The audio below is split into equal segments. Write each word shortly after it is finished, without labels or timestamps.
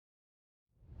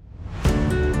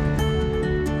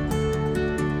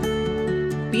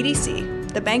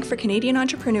BDC, the Bank for Canadian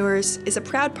Entrepreneurs, is a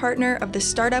proud partner of the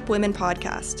Startup Women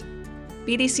podcast.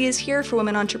 BDC is here for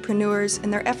women entrepreneurs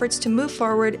in their efforts to move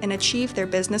forward and achieve their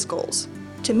business goals.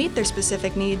 To meet their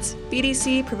specific needs,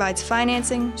 BDC provides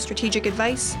financing, strategic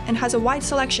advice, and has a wide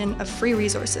selection of free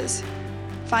resources.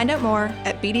 Find out more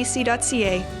at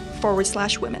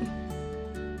bdc.ca/women.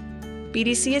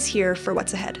 BDC is here for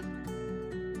what's ahead.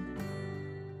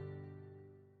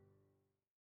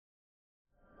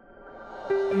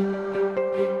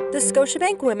 The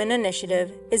Scotiabank Women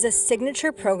Initiative is a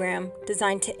signature program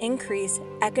designed to increase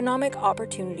economic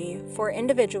opportunity for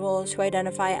individuals who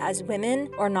identify as women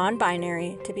or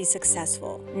non-binary to be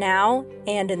successful now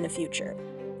and in the future.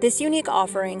 This unique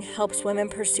offering helps women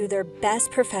pursue their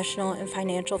best professional and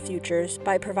financial futures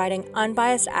by providing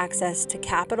unbiased access to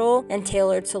capital and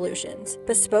tailored solutions,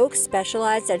 bespoke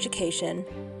specialized education,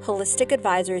 holistic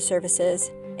advisory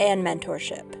services, and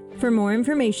mentorship. For more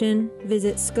information,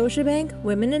 visit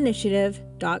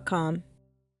scotiabankwomeninitiative.com.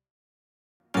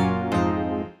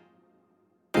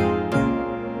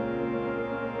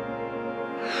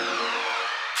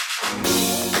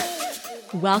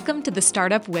 Welcome to the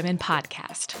Startup Women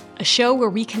Podcast, a show where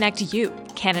we connect you,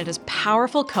 Canada's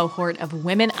powerful cohort of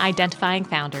women-identifying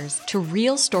founders, to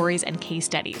real stories and case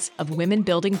studies of women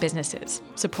building businesses,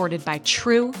 supported by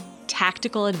true,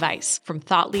 tactical advice from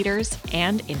thought leaders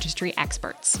and industry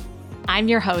experts. I'm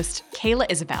your host, Kayla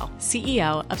Isabelle,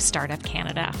 CEO of Startup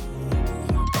Canada.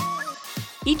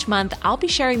 Each month, I'll be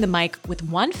sharing the mic with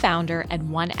one founder and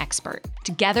one expert.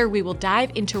 Together, we will dive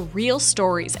into real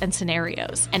stories and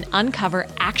scenarios and uncover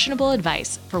actionable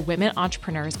advice for women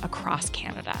entrepreneurs across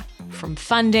Canada. From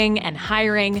funding and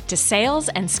hiring to sales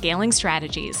and scaling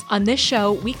strategies, on this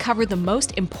show, we cover the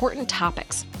most important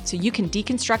topics so you can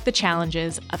deconstruct the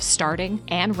challenges of starting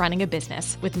and running a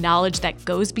business with knowledge that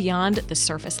goes beyond the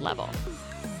surface level.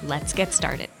 Let's get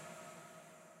started.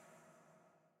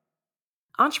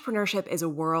 Entrepreneurship is a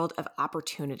world of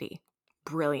opportunity,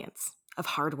 brilliance, of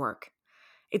hard work.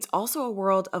 It's also a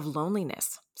world of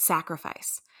loneliness,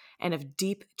 sacrifice, and of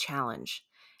deep challenge.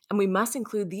 And we must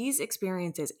include these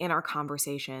experiences in our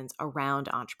conversations around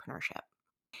entrepreneurship.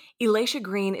 Elisha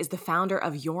Green is the founder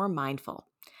of Your Mindful,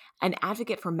 an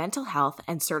advocate for mental health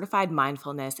and certified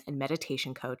mindfulness and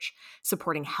meditation coach,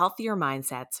 supporting healthier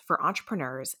mindsets for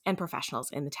entrepreneurs and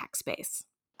professionals in the tech space.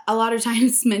 A lot of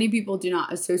times, many people do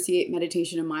not associate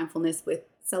meditation and mindfulness with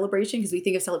celebration because we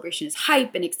think of celebration as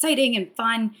hype and exciting and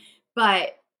fun,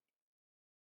 but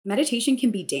meditation can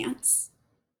be dance.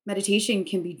 Meditation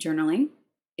can be journaling.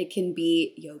 It can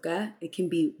be yoga. It can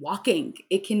be walking.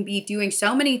 It can be doing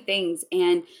so many things,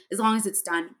 and as long as it's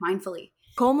done mindfully.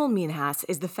 Komal Minhas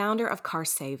is the founder of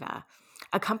Carseva,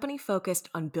 a company focused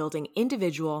on building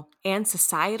individual and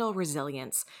societal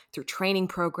resilience through training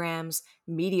programs,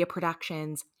 media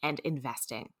productions, and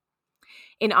investing.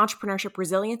 In entrepreneurship,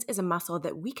 resilience is a muscle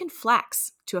that we can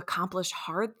flex to accomplish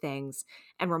hard things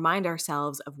and remind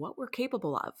ourselves of what we're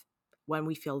capable of when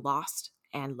we feel lost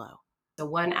and low. So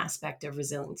one aspect of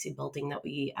resiliency building that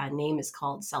we name is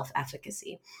called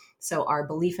self-efficacy. So our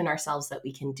belief in ourselves that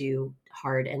we can do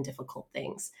hard and difficult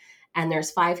things. And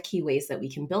there's 5 key ways that we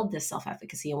can build this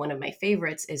self-efficacy. And one of my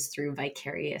favorites is through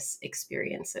vicarious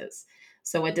experiences.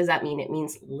 So what does that mean? It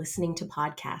means listening to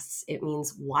podcasts. It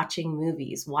means watching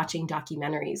movies, watching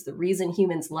documentaries. The reason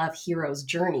humans love heroes'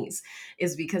 journeys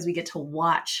is because we get to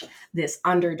watch this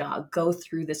underdog go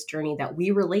through this journey that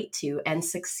we relate to and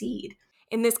succeed.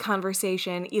 In this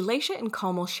conversation, Elisha and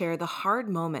Komal share the hard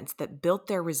moments that built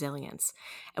their resilience,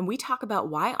 and we talk about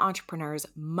why entrepreneurs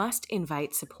must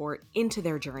invite support into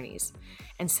their journeys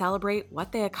and celebrate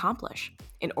what they accomplish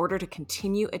in order to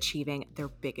continue achieving their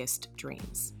biggest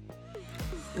dreams.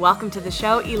 Welcome to the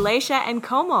show, Elisha and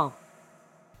Komal.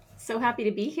 So happy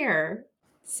to be here.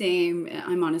 Same.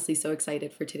 I'm honestly so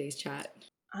excited for today's chat.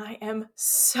 I am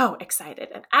so excited.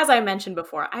 And as I mentioned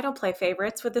before, I don't play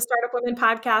favorites with the Startup Women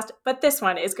podcast, but this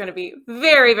one is going to be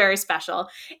very, very special,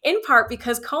 in part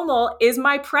because Komal is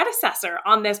my predecessor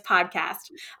on this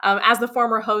podcast as the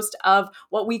former host of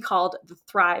what we called the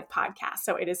Thrive podcast.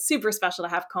 So it is super special to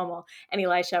have Komal and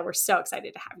Elisha. We're so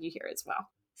excited to have you here as well.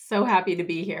 So happy to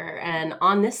be here. And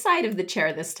on this side of the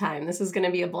chair this time, this is going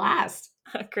to be a blast.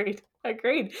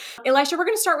 Agreed. Elisha, we're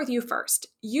going to start with you first.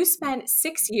 You spent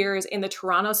 6 years in the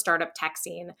Toronto startup tech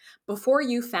scene before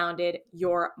you founded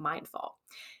Your Mindful.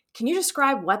 Can you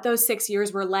describe what those 6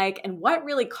 years were like and what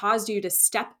really caused you to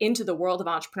step into the world of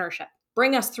entrepreneurship?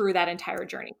 Bring us through that entire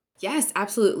journey. Yes,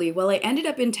 absolutely. Well, I ended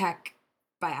up in tech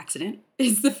by accident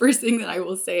is the first thing that I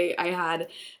will say. I had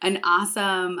an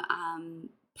awesome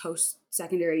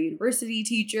post-secondary university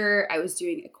teacher. I was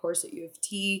doing a course at U of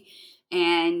T,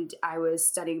 and I was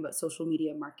studying about social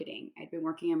media marketing. I'd been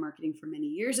working in marketing for many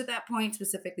years at that point,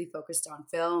 specifically focused on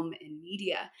film and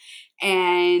media.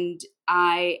 And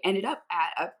I ended up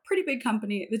at a pretty big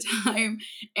company at the time,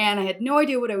 and I had no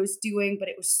idea what I was doing, but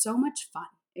it was so much fun.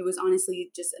 It was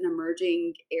honestly just an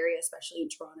emerging area, especially in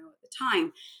Toronto at the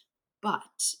time.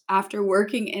 But after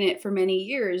working in it for many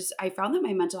years, I found that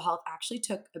my mental health actually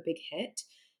took a big hit.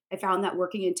 I found that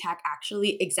working in tech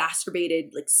actually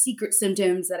exacerbated like secret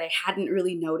symptoms that I hadn't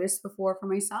really noticed before for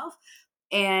myself.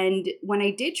 And when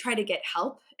I did try to get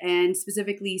help, and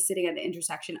specifically sitting at the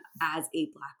intersection as a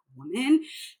Black woman,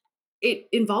 it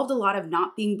involved a lot of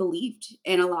not being believed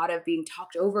and a lot of being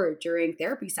talked over during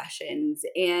therapy sessions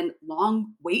and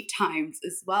long wait times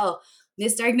as well,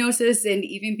 misdiagnosis, and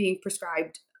even being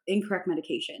prescribed incorrect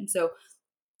medication. So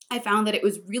I found that it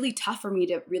was really tough for me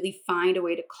to really find a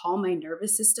way to calm my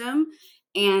nervous system.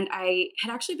 And I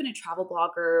had actually been a travel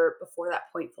blogger before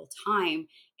that point full time.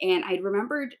 And I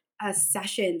remembered a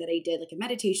session that I did, like a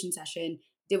meditation session,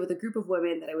 did with a group of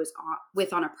women that I was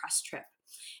with on a press trip.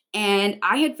 And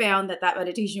I had found that that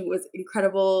meditation was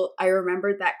incredible. I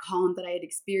remembered that calm that I had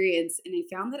experienced, and I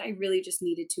found that I really just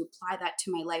needed to apply that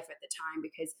to my life at the time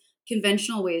because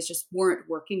conventional ways just weren't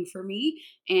working for me.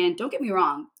 And don't get me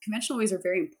wrong, conventional ways are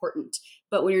very important,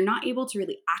 but when you're not able to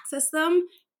really access them,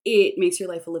 it makes your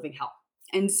life a living hell.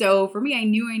 And so for me, I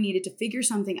knew I needed to figure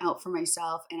something out for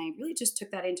myself. And I really just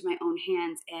took that into my own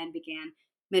hands and began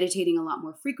meditating a lot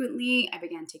more frequently. I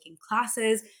began taking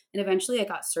classes, and eventually I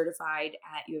got certified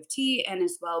at U of T. And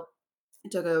as well, I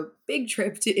took a big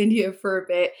trip to India for a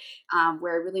bit,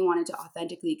 where I really wanted to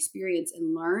authentically experience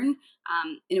and learn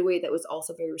in a way that was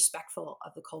also very respectful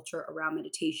of the culture around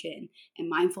meditation and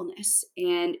mindfulness.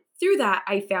 And through that,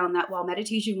 I found that while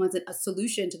meditation wasn't a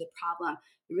solution to the problem,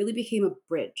 it really became a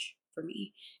bridge for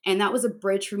me. And that was a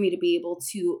bridge for me to be able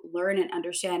to learn and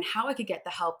understand how I could get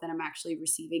the help that I'm actually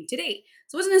receiving today.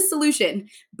 So it wasn't a solution,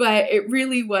 but it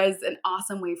really was an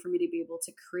awesome way for me to be able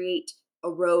to create a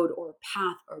road or a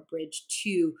path or a bridge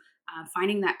to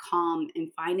finding that calm and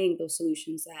finding those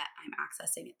solutions that I'm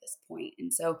accessing at this point.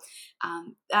 And so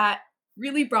that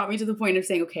really brought me to the point of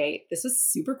saying, okay, this was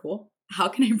super cool. How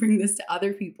can I bring this to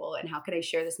other people, and how can I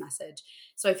share this message?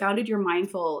 So I founded Your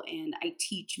Mindful, and I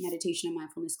teach meditation and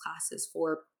mindfulness classes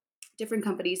for different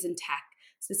companies in tech,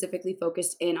 specifically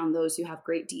focused in on those who have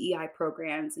great DEI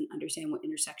programs and understand what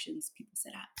intersections people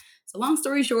sit at. So long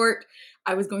story short,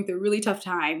 I was going through a really tough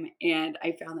time, and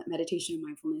I found that meditation and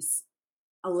mindfulness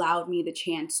allowed me the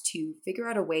chance to figure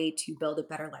out a way to build a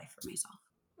better life for myself.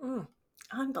 Mm,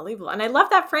 unbelievable. And I love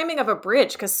that framing of a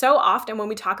bridge, because so often when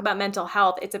we talk about mental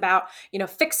health, it's about,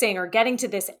 fixing or getting to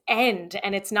this end,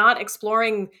 and it's not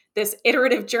exploring this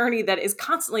iterative journey that is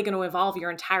constantly going to evolve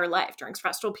your entire life during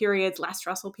stressful periods, less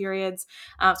stressful periods.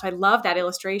 So I love that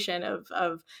illustration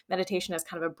of meditation as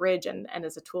kind of a bridge and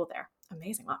as a tool there.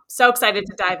 Amazing. Well, so excited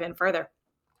to dive in further.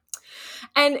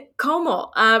 And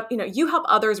Komal, you help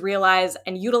others realize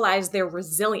and utilize their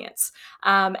resilience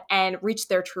and reach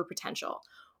their true potential.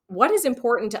 What is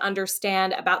important to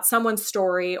understand about someone's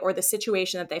story or the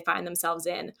situation that they find themselves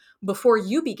in before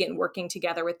you begin working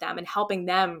together with them and helping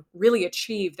them really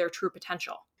achieve their true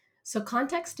potential? So,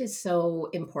 context is so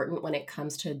important when it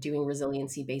comes to doing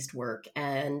resiliency based work.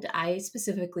 And I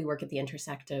specifically work at the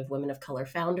intersect of women of color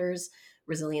founders,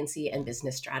 resiliency, and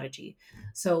business strategy.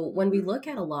 So, when we look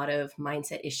at a lot of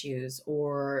mindset issues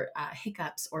or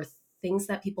hiccups or things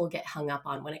that people get hung up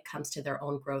on when it comes to their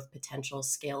own growth potential,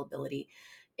 scalability,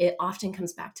 it often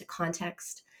comes back to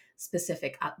context,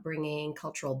 specific upbringing,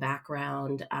 cultural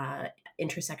background,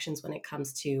 intersections when it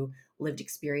comes to lived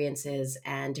experiences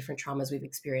and different traumas we've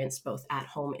experienced both at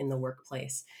home in the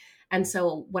workplace. And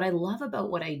so what I love about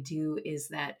what I do is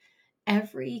that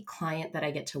every client that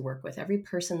I get to work with, every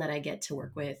person that I get to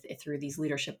work with through these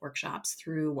leadership workshops,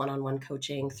 through one-on-one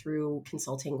coaching, through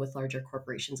consulting with larger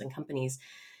corporations and companies,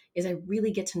 is I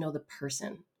really get to know the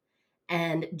person.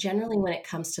 And generally, when it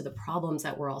comes to the problems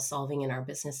that we're all solving in our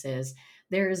businesses,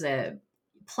 there's a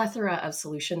plethora of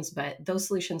solutions, but those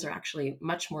solutions are actually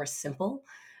much more simple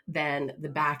than the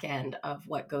back end of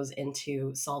what goes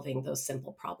into solving those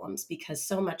simple problems, because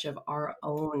so much of our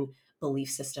own belief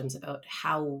systems about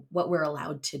what we're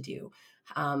allowed to do,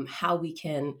 how we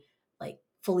can like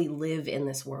fully live in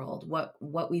this world,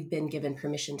 what we've been given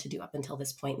permission to do up until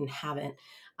this point and haven't,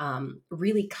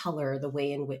 really color the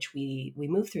way in which we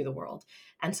move through the world.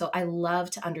 And so I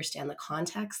love to understand the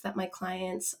context that my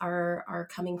clients are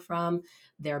coming from,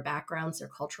 their backgrounds, their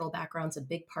cultural backgrounds. A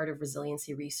big part of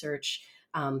resiliency research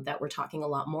that we're talking a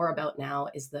lot more about now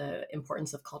is the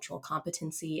importance of cultural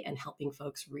competency and helping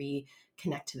folks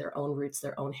reconnect to their own roots,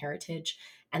 their own heritage.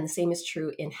 And the same is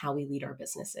true in how we lead our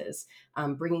businesses,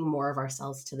 bringing more of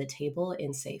ourselves to the table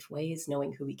in safe ways,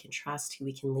 knowing who we can trust, who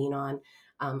we can lean on,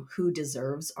 who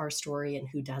deserves our story and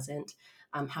who doesn't,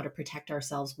 how to protect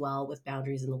ourselves well with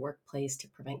boundaries in the workplace to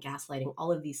prevent gaslighting.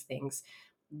 All of these things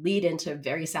lead into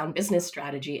very sound business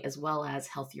strategy as well as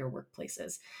healthier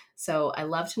workplaces. So I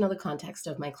love to know the context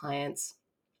of my clients,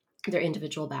 their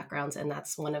individual backgrounds, and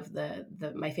that's one of the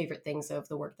my favorite things of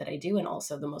the work that I do, and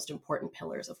also the most important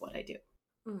pillars of what I do.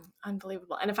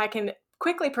 Unbelievable. And if I can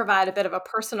quickly provide a bit of a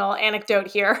personal anecdote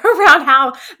here around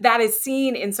how that is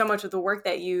seen in so much of the work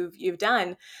that you've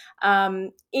done.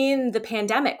 In the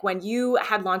pandemic, when you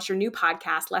had launched your new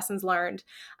podcast, Lessons Learned,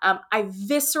 I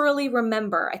viscerally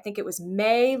remember, I think it was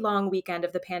May long weekend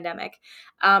of the pandemic,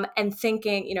 and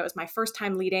thinking, it was my first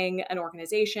time leading an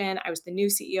organization. I was the new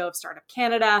CEO of Startup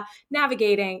Canada,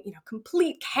 navigating,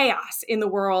 complete chaos in the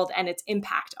world and its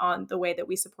impact on the way that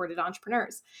we supported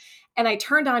entrepreneurs. And I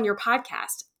turned on your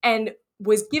podcast and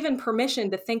was given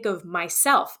permission to think of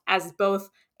myself as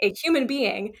both a human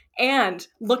being and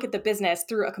look at the business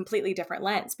through a completely different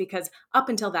lens. Because up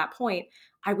until that point,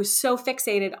 I was so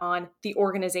fixated on the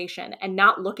organization and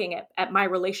not looking at my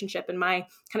relationship and my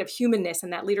kind of humanness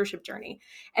in that leadership journey.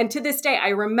 And to this day, I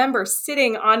remember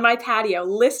sitting on my patio,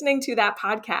 listening to that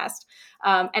podcast,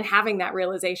 and having that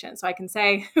realization. So I can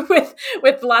say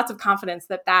with lots of confidence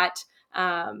that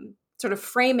sort of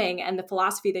framing and the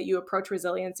philosophy that you approach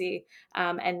resiliency,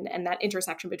 and that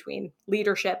intersection between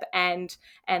leadership and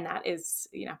that is,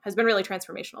 has been really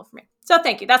transformational for me. So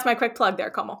thank you. That's my quick plug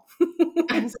there, Komal.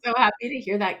 I'm so happy to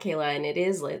hear that, Kayla. And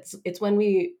it's when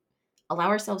we allow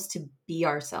ourselves to be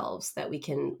ourselves that we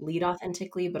can lead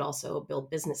authentically, but also build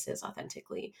businesses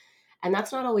authentically. And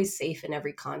that's not always safe in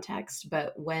every context,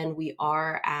 but when we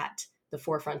are at the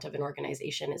forefront of an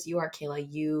organization, as you are, Kayla,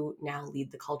 you now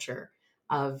lead the culture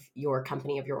of your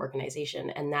company, of your organization.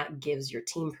 And that gives your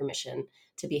team permission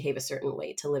to behave a certain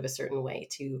way, to live a certain way,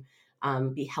 to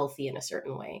be healthy in a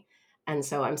certain way. And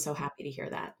so I'm so happy to hear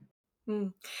that.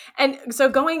 And so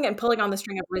going and pulling on the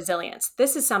string of resilience,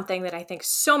 this is something that I think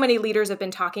so many leaders have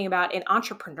been talking about in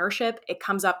entrepreneurship. It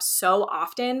comes up so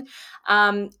often.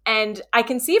 And I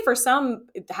can see for some,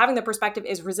 having the perspective,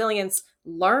 is resilience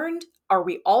learned? Are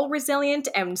we all resilient?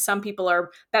 And some people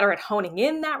are better at honing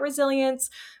in that resilience.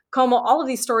 Komal, all of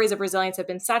these stories of resilience have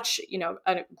been such,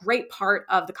 a great part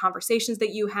of the conversations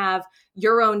that you have,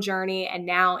 your own journey, and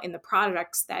now in the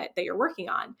products that you're working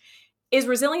on. Is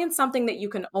resilience something that you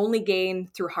can only gain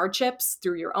through hardships,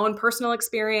 through your own personal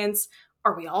experience?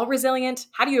 Are we all resilient?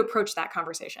 How do you approach that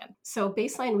conversation? So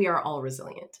baseline, we are all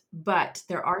resilient, but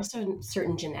there are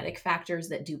certain genetic factors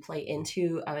that do play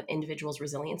into an individual's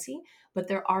resiliency, but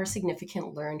there are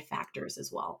significant learned factors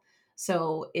as well.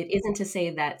 So it isn't to say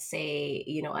that,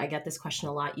 I get this question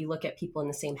a lot. You look at people in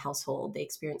the same household, they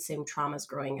experience same traumas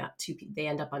growing up, they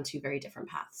end up on two very different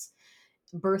paths.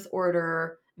 Birth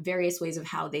order, various ways of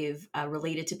how they've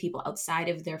related to people outside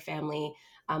of their family.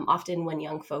 Often when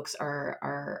young folks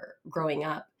are growing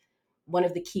up, one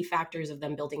of the key factors of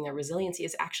them building their resiliency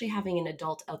is actually having an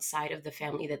adult outside of the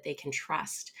family that they can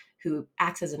trust, who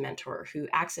acts as a mentor, who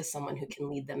acts as someone who can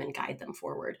lead them and guide them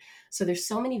forward. So there's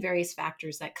so many various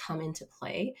factors that come into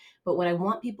play. But what I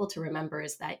want people to remember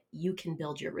is that you can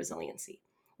build your resiliency.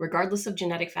 Regardless of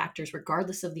genetic factors,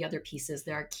 regardless of the other pieces,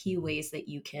 there are key ways that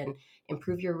you can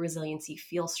improve your resiliency,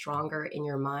 feel stronger in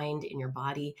your mind, in your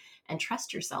body, and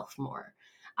trust yourself more.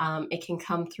 It can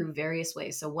come through various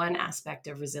ways. So one aspect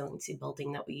of resiliency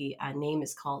building that we name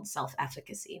is called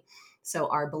self-efficacy. So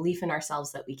our belief in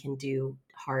ourselves that we can do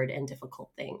hard and difficult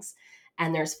things.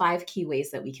 And there's 5 key ways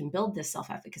that we can build this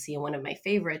self-efficacy. And one of my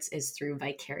favorites is through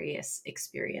vicarious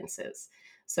experiences.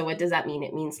 So what does that mean?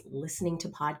 It means listening to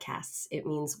podcasts. It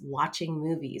means watching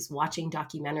movies, watching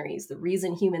documentaries. The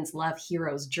reason humans love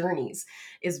heroes' journeys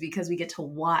is because we get to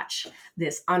watch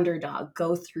this underdog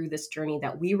go through this journey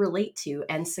that we relate to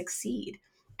and succeed.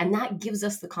 And that gives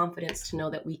us the confidence to know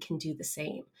that we can do the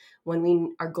same. When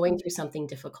we are going through something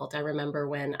difficult, I remember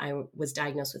when I was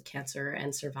diagnosed with cancer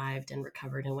and survived and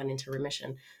recovered and went into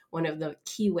remission. One of the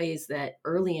key ways that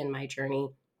early in my journey,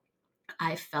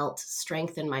 I felt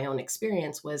strength in my own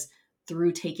experience was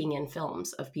through taking in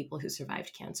films of people who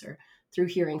survived cancer, through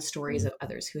hearing stories of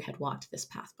others who had walked this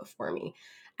path before me.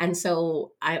 And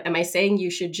so am I saying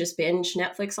you should just binge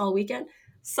Netflix all weekend?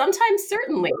 Sometimes,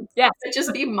 certainly. Yes. But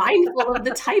just be mindful of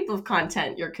the type of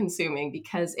content you're consuming,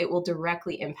 because it will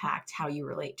directly impact how you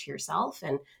relate to yourself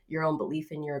and your own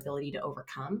belief in your ability to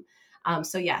overcome.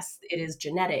 So yes, it is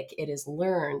genetic, it is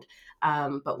learned.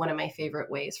 But one of my favorite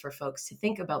ways for folks to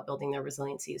think about building their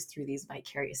resiliency is through these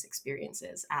vicarious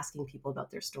experiences, asking people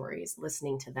about their stories,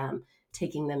 listening to them,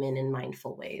 taking them in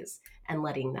mindful ways, and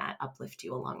letting that uplift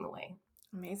you along the way.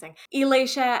 Amazing.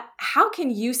 Elisha, how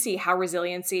can you see how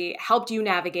resiliency helped you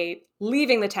navigate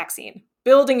leaving the tech scene,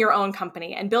 building your own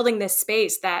company, and building this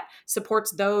space that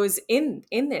supports those in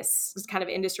this kind of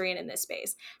industry and in this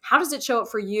space? How does it show up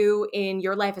for you in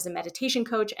your life as a meditation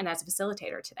coach and as a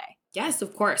facilitator today? Yes,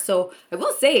 of course. So I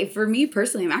will say, for me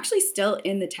personally, I'm actually still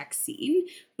in the tech scene,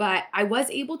 but I was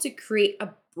able to create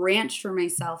a branch for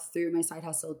myself through my side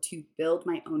hustle to build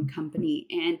my own company.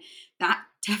 And that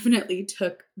definitely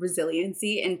took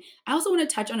resiliency. And I also want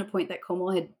to touch on a point that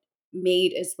Komal had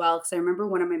made as well, because I remember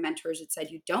one of my mentors had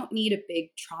said, you don't need a big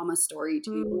trauma story to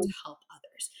be able to help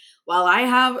others. While I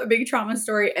have a big trauma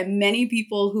story, and many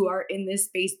people who are in this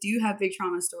space do have big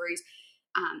trauma stories,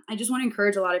 I just want to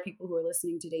encourage a lot of people who are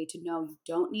listening today to know you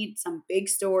don't need some big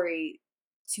story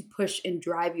to push and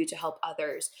drive you to help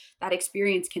others. That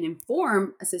experience can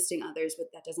inform assisting others, but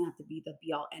that doesn't have to be the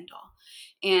be all end all.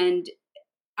 And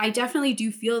I definitely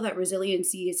do feel that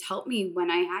resiliency has helped me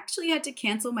when I actually had to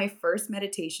cancel my first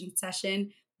meditation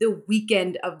session the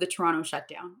weekend of the Toronto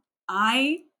shutdown.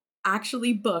 I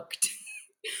actually booked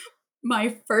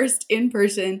my first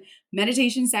in-person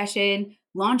meditation session,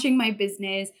 launching my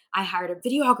business. I hired a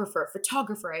videographer,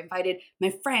 photographer. I invited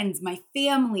my friends, my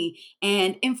family,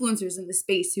 and influencers in the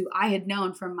space who I had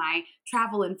known from my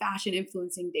travel and fashion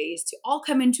influencing days to all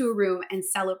come into a room and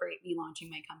celebrate me launching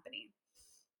my company.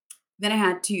 Then I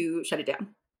had to shut it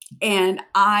down. And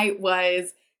I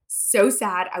was so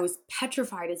sad. I was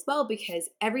petrified as well because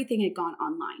everything had gone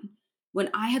online.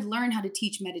 When I had learned how to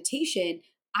teach meditation,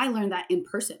 I learned that in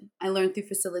person. I learned through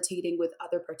facilitating with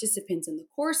other participants in the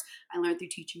course. I learned through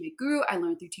teaching my guru. I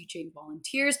learned through teaching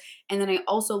volunteers. And then I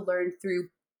also learned through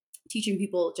teaching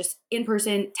people just in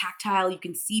person, tactile. You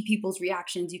can see people's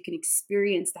reactions. You can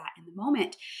experience that in the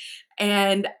moment.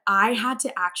 And I had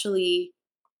to actually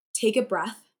take a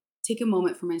breath, take a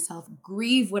moment for myself,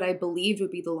 grieve what I believed would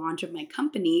be the launch of my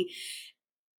company,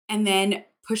 and then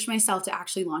push myself to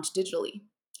actually launch digitally.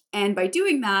 And by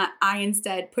doing that, I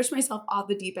instead pushed myself off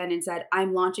the deep end and said,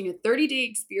 I'm launching a 30-day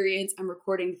experience. I'm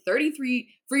recording 33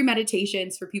 free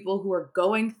meditations for people who are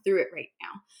going through it right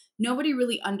now. Nobody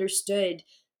really understood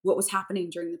what was happening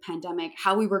during the pandemic,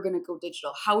 how we were going to go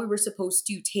digital, how we were supposed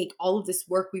to take all of this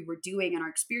work we were doing and our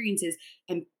experiences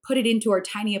and put it into our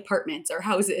tiny apartments or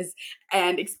houses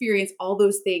and experience all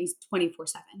those things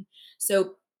 24/7.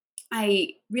 So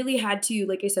I really had to,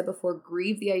 like I said before,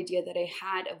 grieve the idea that I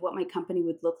had of what my company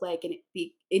would look like and it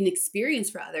be an experience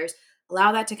for others,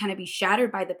 allow that to kind of be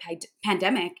shattered by the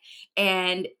pandemic,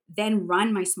 and then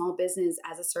run my small business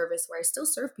as a service where I still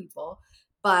serve people,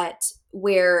 but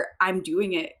where I'm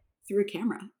doing it through a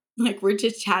camera. Like we're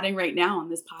just chatting right now on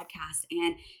this podcast.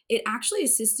 And it actually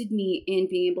assisted me in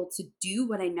being able to do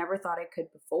what I never thought I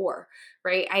could before,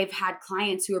 right? I've had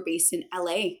clients who are based in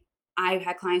LA. I've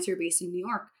had clients who are based in New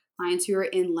York, clients who are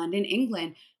in London,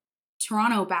 England,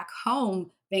 Toronto, back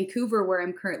home, Vancouver, where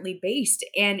I'm currently based.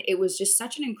 And it was just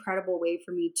such an incredible way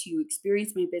for me to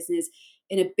experience my business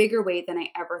in a bigger way than I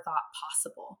ever thought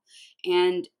possible.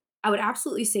 And I would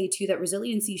absolutely say too that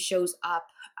resiliency shows up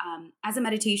as a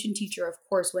meditation teacher, of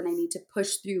course, when I need to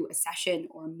push through a session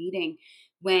or a meeting.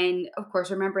 When, of course,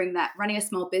 remembering that running a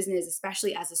small business,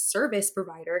 especially as a service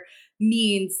provider,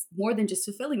 means more than just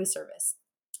fulfilling the service.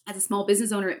 As a small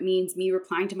business owner, it means me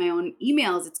replying to my own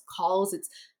emails, it's calls, it's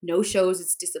no shows,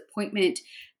 it's disappointment.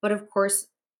 But of course,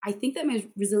 I think that my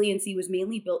resiliency was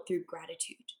mainly built through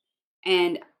gratitude.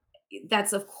 And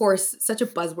that's, of course, such a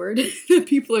buzzword that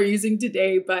people are using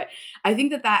today. But I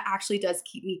think that that actually does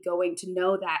keep me going to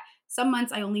know that some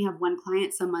months I only have one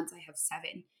client, some months I have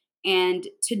 7. And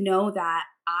to know that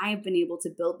I've been able to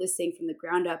build this thing from the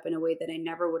ground up in a way that I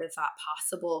never would have thought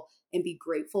possible and be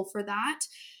grateful for that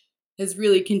has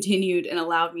really continued and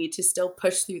allowed me to still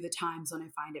push through the times when I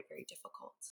find it very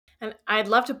difficult. And I'd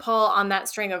love to pull on that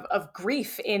string of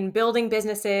grief in building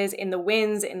businesses, in the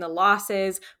wins, in the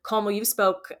losses. Komal, you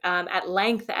spoke at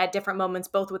length at different moments,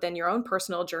 both within your own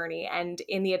personal journey and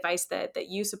in the advice that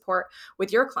you support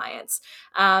with your clients.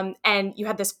 And you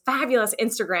had this fabulous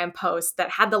Instagram post that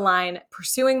had the line,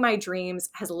 "Pursuing my dreams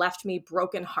has left me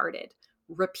brokenhearted,"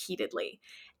 repeatedly.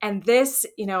 And this,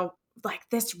 like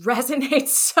this resonates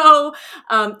so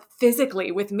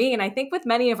physically with me, and I think with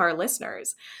many of our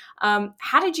listeners.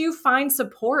 How did you find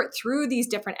support through these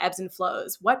different ebbs and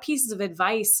flows? What pieces of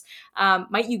advice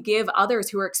might you give others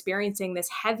who are experiencing this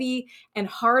heavy and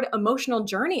hard emotional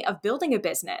journey of building a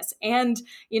business and,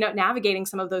 navigating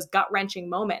some of those gut-wrenching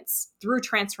moments through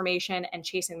transformation and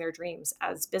chasing their dreams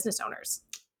as business owners?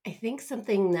 I think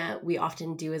something that we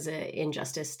often do as an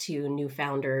injustice to new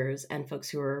founders and folks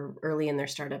who are early in their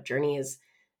startup journey is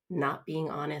not being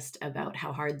honest about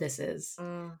how hard this is.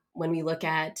 When we look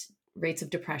at rates of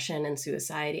depression and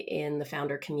suicide in the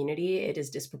founder community, it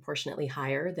is disproportionately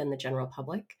higher than the general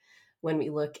public. When we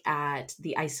look at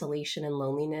the isolation and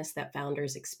loneliness that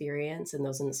founders experience and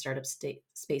those in the startup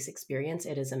space experience,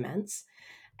 it is immense.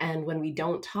 And when we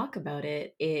don't talk about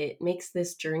it, it makes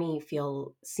this journey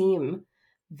seem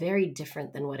very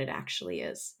different than what it actually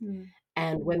is.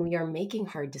 And when we are making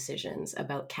hard decisions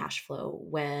about cash flow,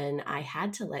 when I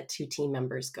had to let 2 team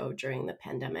members go during the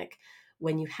pandemic,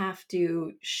 when you have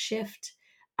to shift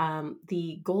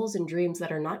the goals and dreams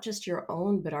that are not just your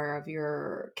own, but are of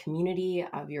your community,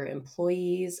 of your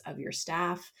employees, of your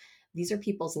staff, these are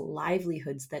people's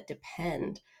livelihoods that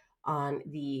depend on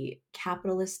the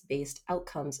capitalist based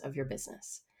outcomes of your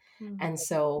business. And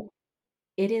so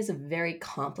it is a very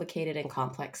complicated and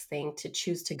complex thing to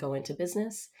choose to go into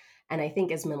business. And I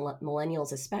think as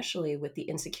millennials, especially with the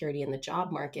insecurity in the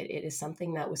job market, it is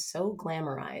something that was so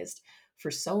glamorized for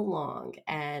so long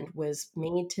and was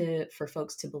made for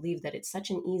folks to believe that it's such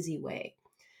an easy way.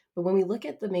 But when we look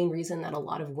at the main reason that a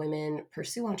lot of women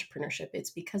pursue entrepreneurship,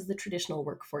 it's because the traditional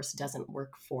workforce doesn't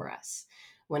work for us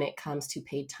when it comes to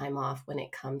paid time off, when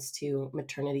it comes to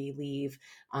maternity leave.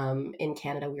 In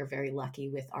Canada, we are very lucky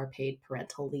with our paid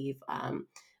parental leave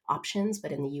options,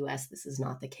 but in the US, this is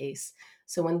not the case.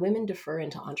 So when women defer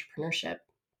into entrepreneurship,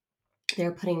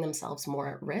 they're putting themselves more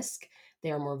at risk.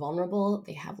 They are more vulnerable.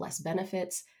 They have less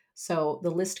benefits. So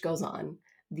the list goes on.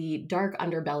 The dark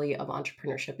underbelly of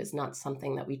entrepreneurship is not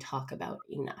something that we talk about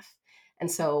enough.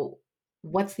 And so,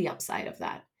 what's the upside of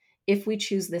that? If we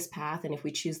choose this path and if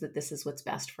we choose that this is what's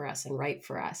best for us and right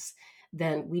for us,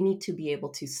 then we need to be able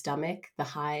to stomach the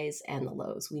highs and the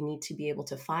lows. We need to be able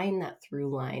to find that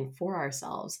through line for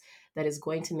ourselves that is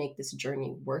going to make this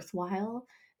journey worthwhile,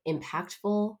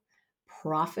 impactful,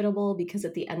 profitable, because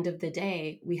at the end of the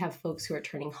day, we have folks who are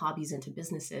turning hobbies into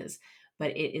businesses,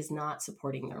 but it is not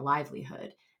supporting their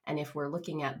livelihood. And if we're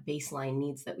looking at baseline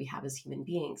needs that we have as human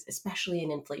beings, especially in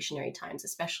inflationary times,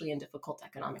 especially in difficult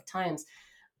economic times,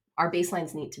 our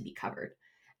baselines need to be covered.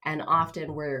 And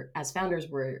often as founders,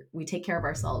 we take care of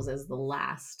ourselves as the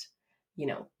last,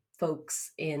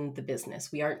 folks in the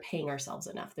business. We aren't paying ourselves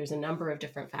enough. There's a number of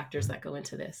different factors that go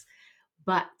into this.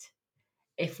 But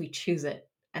if we choose it,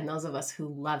 and those of us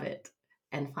who love it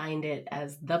and find it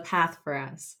as the path for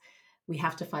us, we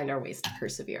have to find our ways to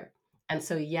persevere. And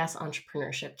so, yes,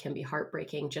 entrepreneurship can be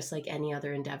heartbreaking, just like any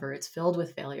other endeavor. It's filled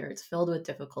with failure, it's filled with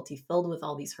difficulty, filled with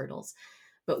all these hurdles.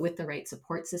 But with the right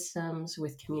support systems,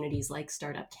 with communities like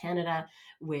Startup Canada,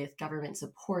 with government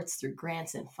supports through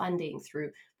grants and funding, through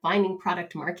finding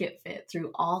product market fit,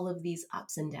 through all of these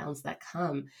ups and downs that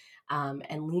come,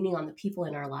 and leaning on the people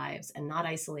in our lives and not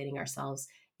isolating ourselves,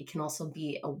 it can also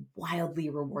be a wildly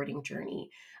rewarding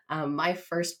journey. My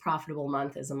first profitable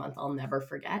month is a month I'll never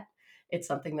forget. It's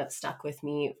something that stuck with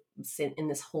me in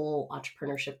this whole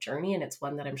entrepreneurship journey, and it's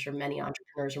one that I'm sure many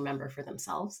entrepreneurs remember for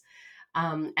themselves.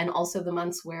 And also the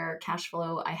months where cash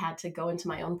flow, I had to go into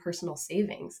my own personal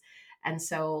savings. And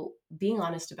so being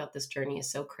honest about this journey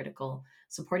is so critical.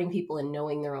 Supporting people and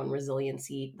knowing their own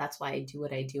resiliency. That's why I do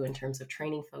what I do in terms of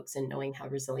training folks and knowing how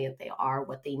resilient they are,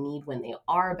 what they need when they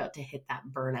are about to hit that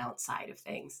burnout side of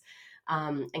things,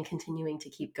 and continuing to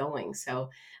keep going. So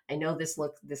I know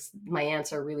my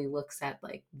answer really looks at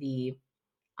like the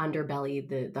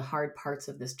underbelly, the hard parts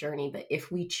of this journey. But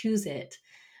if we choose it,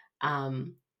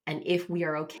 and if we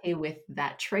are okay with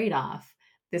that trade-off,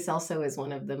 this also is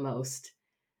one of the most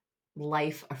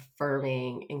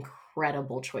life-affirming,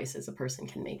 incredible choices a person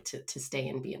can make to stay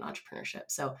and be in entrepreneurship.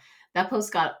 So that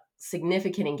post got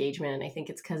significant engagement, and I think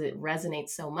it's because it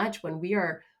resonates so much. When we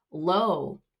are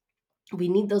low, we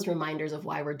need those reminders of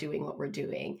why we're doing what we're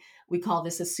doing. We call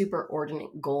this a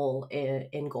superordinate goal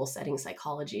in goal setting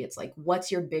psychology. It's like, what's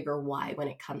your bigger why when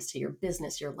it comes to your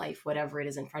business, your life, whatever it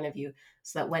is in front of you,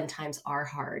 so that when times are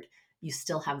hard, you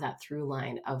still have that through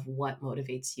line of what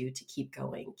motivates you to keep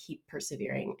going, keep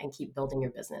persevering, and keep building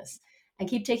your business, and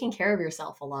keep taking care of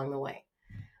yourself along the way.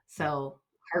 So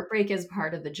heartbreak is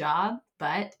part of the job,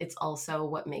 but it's also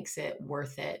what makes it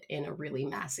worth it in a really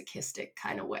masochistic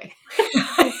kind of way.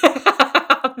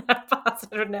 That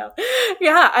positive note.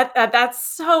 Yeah, that's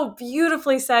so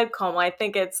beautifully said, Komal. I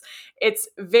think it's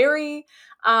very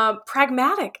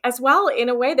pragmatic as well, in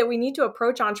a way that we need to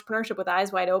approach entrepreneurship with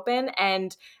eyes wide open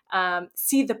and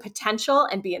see the potential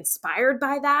and be inspired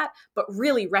by that, but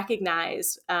really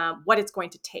recognize what it's going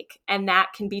to take. And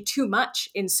that can be too much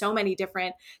in so many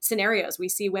different scenarios. We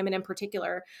see women in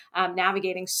particular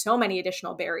navigating so many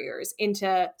additional barriers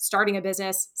into starting a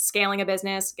business, scaling a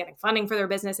business, getting funding for their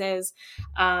businesses.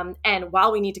 And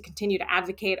while we need to continue to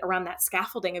advocate around that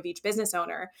scaffolding of each business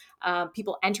owner,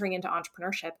 people entering into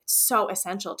entrepreneurship, it's so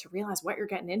essential to realize what you're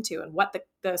getting into and what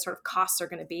the sort of costs are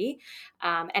going to be,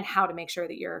 and how to make sure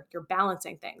that you're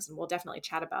balancing things. And we'll definitely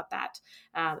chat about that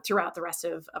throughout the rest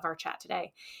of our chat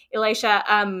today. Elisha,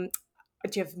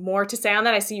 do you have more to say on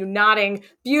that? I see you nodding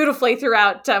beautifully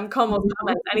throughout Komal's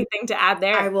comments. Anything to add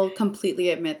there? I will completely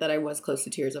admit that I was close to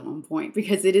tears at one point,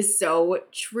 because it is so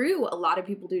true. A lot of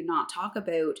people do not talk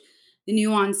about the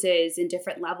nuances and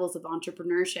different levels of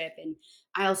entrepreneurship. And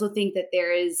I also think that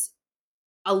there is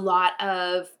a lot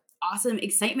of awesome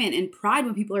excitement and pride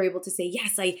when people are able to say,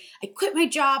 yes, I quit my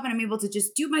job and I'm able to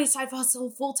just do my side hustle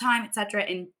full time, etc.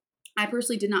 And I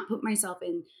personally did not put myself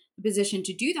in the position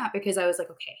to do that, because I was like,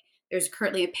 okay, there's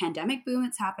currently a pandemic boom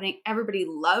that's happening. Everybody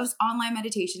loves online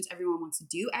meditations. Everyone wants to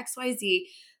do XYZ.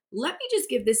 Let me just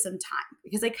give this some time,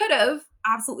 because I could have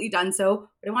absolutely done so,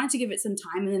 but I wanted to give it some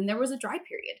time. And then there was a dry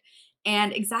period.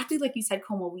 And exactly like you said,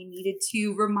 Komal, we needed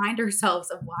to remind ourselves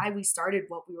of why we started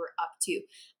what we were up to.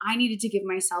 I needed to give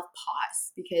myself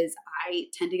pause, because I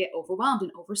tend to get overwhelmed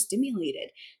and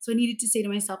overstimulated. So I needed to say to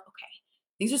myself, okay,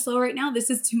 things are slow right now. This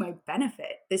is to my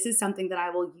benefit. This is something that I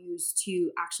will use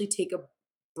to actually take a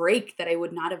break that I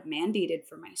would not have mandated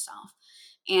for myself.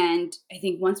 And I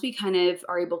think once we kind of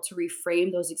are able to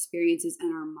reframe those experiences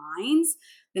in our minds,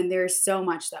 then there's so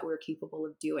much that we're capable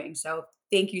of doing. So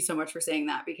thank you so much for saying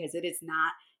that, because it is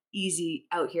not easy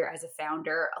out here as a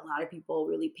founder. A lot of people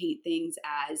really paint things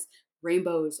as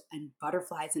rainbows and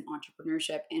butterflies in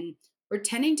entrepreneurship. And we're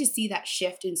tending to see that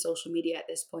shift in social media at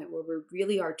this point, where we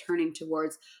really are turning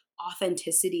towards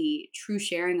authenticity, true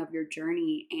sharing of your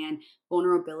journey, and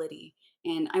vulnerability.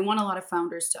 And I want a lot of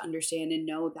founders to understand and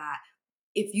know that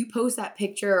if you post that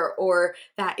picture or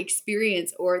that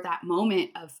experience or that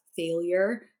moment of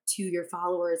failure to your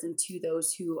followers and to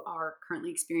those who are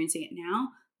currently experiencing it now,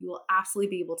 you will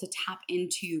absolutely be able to tap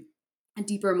into a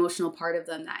deeper emotional part of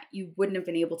them that you wouldn't have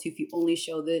been able to if you only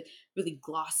show the really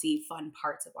glossy, fun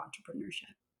parts of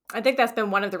entrepreneurship. I think that's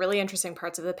been one of the really interesting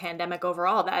parts of the pandemic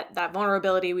overall, that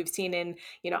vulnerability we've seen in,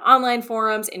 online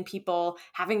forums, in people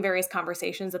having various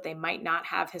conversations that they might not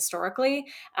have historically,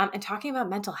 and talking about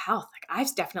mental health. Like,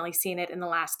 I've definitely seen it in the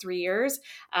last 3 years.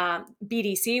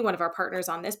 BDC, one of our partners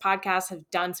on this podcast, have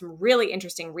done some really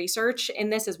interesting research in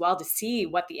this as well to see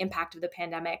what the impact of the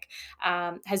pandemic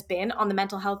has been on the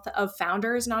mental health of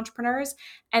founders and entrepreneurs.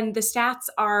 And the stats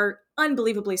are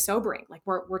unbelievably sobering. Like,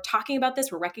 we're talking about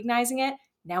this, we're recognizing it.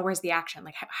 Now, where's the action?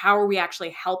 Like, how are we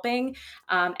actually helping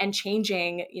and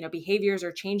changing, behaviors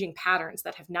or changing patterns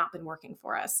that have not been working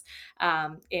for us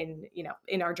in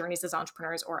our journeys as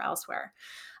entrepreneurs or elsewhere?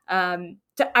 I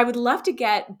would love to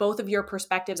get both of your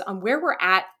perspectives on where we're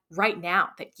at right now.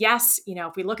 That yes,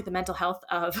 if we look at the mental health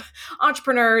of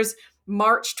entrepreneurs,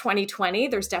 March 2020,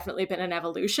 there's definitely been an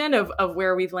evolution of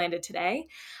where we've landed today.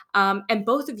 And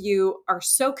both of you are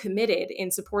so committed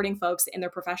in supporting folks in their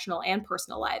professional and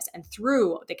personal lives and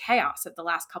through the chaos of the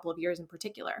last couple of years in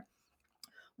particular.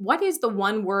 What is the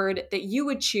one word that you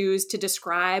would choose to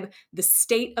describe the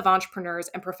state of entrepreneurs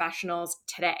and professionals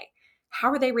today?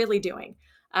 How are they really doing?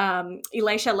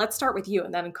 Elisha, let's start with you,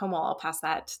 and then Komal, I'll pass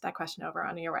that question over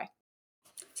on your way.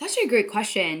 It's actually a great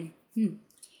question.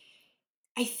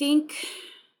 I think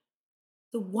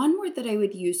the one word that I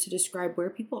would use to describe where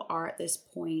people are at this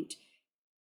point,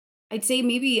 I'd say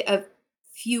maybe a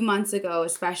few months ago,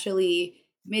 especially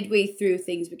midway through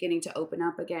things beginning to open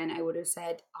up again, I would have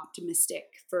said optimistic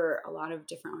for a lot of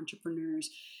different entrepreneurs.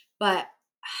 But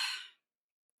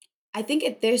I think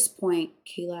at this point,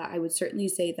 Kayla, I would certainly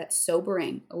say that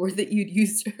sobering, a word that you'd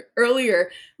used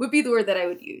earlier, would be the word that I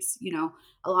would use.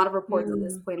 A lot of reports at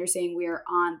this point are saying we are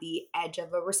on the edge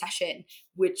of a recession,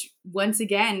 which once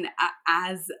again,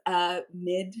 as a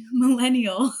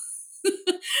mid-millennial,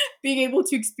 being able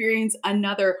to experience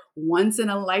another once in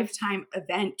a lifetime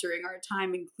event during our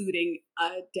time, including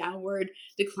a downward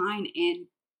decline in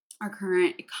our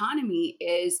current economy,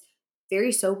 is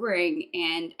very sobering.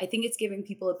 And I think it's giving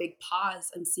people a big pause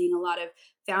and seeing a lot of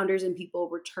founders and people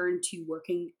return to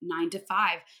working 9 to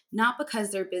 5, not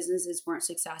because their businesses weren't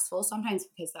successful, sometimes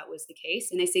because that was the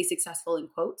case. And I say successful in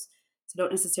quotes. So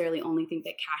don't necessarily only think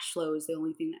that cash flow is the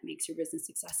only thing that makes your business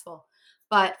successful.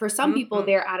 But for some people, Mhm.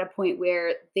 they're at a point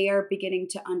where they are beginning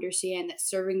to understand that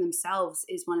serving themselves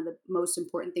is one of the most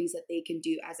important things that they can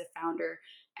do as a founder.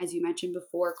 As you mentioned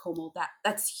before, Komal,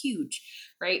 that's huge,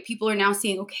 right? People are now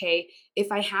saying, okay,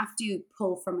 if I have to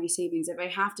pull from my savings, if I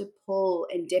have to pull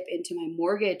and dip into my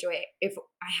mortgage, or if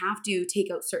I have to take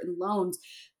out certain loans,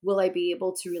 will I be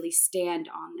able to really stand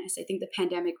on this? I think the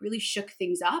pandemic really shook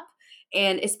things up.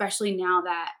 And especially now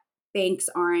that banks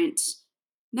aren't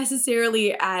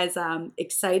necessarily as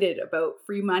excited about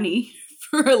free money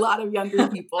for a lot of younger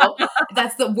people.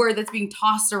 That's the word that's being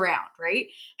tossed around, right?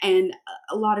 And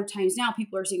a lot of times now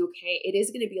people are saying, okay, it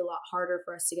is going to be a lot harder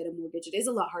for us to get a mortgage. It is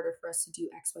a lot harder for us to do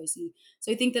XYZ.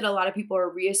 So I think that a lot of people are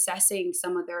reassessing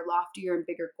some of their loftier and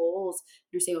bigger goals.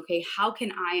 They're saying, okay, how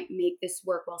can I make this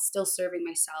work while still serving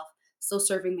myself, still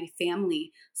serving my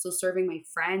family, still serving my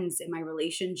friends and my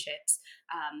relationships?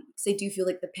 Because I do feel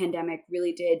like the pandemic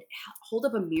really did hold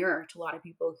up a mirror to a lot of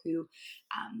people who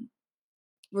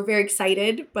were very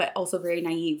excited, but also very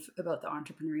naive about the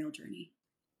entrepreneurial journey.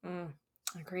 Mm,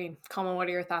 agreed. Coleman, what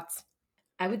are your thoughts?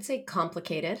 I would say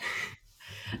complicated.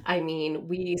 I mean,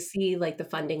 we see like the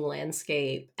funding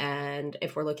landscape, and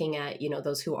if we're looking at,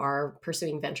 those who are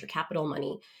pursuing venture capital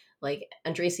money, like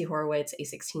Andreessen Horowitz,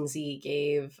 A16Z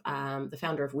gave the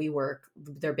founder of WeWork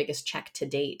their biggest check to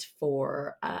date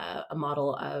for a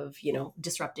model of,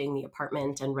 disrupting the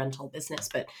apartment and rental business.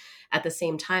 But at the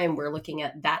same time, we're looking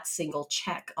at that single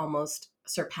check almost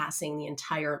surpassing the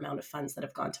entire amount of funds that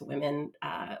have gone to women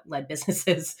led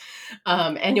businesses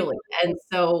annually. And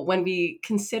so when we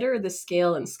consider the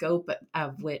scale and scope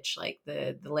of which like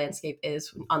the landscape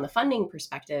is on the funding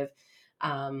perspective,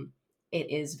 it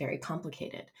is very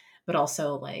complicated, but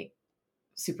also like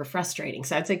super frustrating.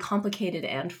 So I'd say complicated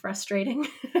and frustrating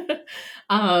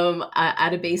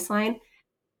at a baseline.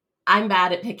 I'm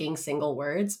bad at picking single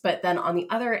words, but then on the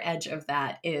other edge of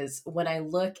that is when I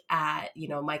look at,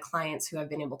 my clients who I've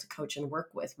been able to coach and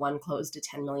work with. One closed a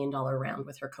 $10 million round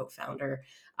with her co-founder,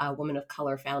 a woman of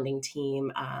color founding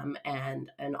team,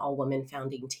 and an all-woman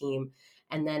founding team.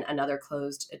 And then another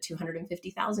closed a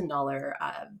 $250,000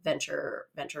 venture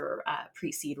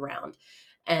pre-seed round.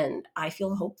 And I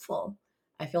feel hopeful.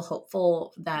 I feel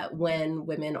hopeful that when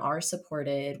women are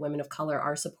supported, women of color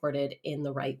are supported in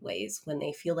the right ways, when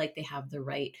they feel like they have the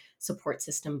right support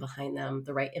system behind them,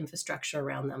 the right infrastructure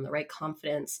around them, the right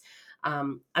confidence,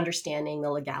 understanding the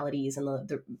legalities and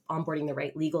the onboarding the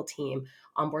right legal team,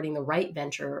 onboarding the right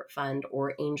venture fund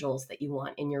or angels that you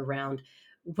want in your round.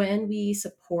 When we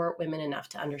support women enough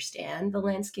to understand the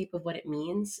landscape of what it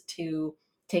means to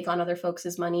take on other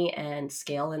folks' money and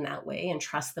scale in that way and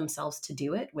trust themselves to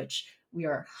do it, which we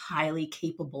are highly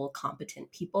capable, competent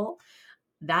people,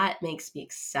 that makes me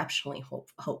exceptionally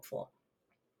hopeful.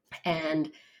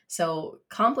 And so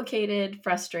complicated,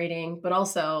 frustrating, but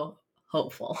also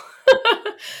hopeful.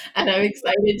 And I'm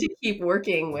excited to keep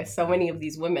working with so many of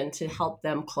these women to help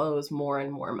them close more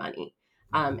and more money,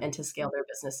 and to scale their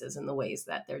businesses in the ways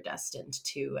that they're destined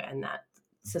to and that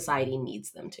society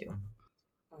needs them to.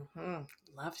 Mhm.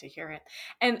 Love to hear it.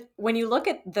 And when you look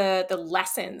at the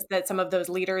lessons that some of those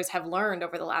leaders have learned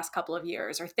over the last couple of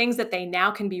years, or things that they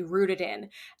now can be rooted in,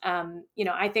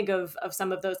 I think of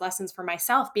some of those lessons for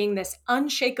myself being this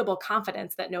unshakable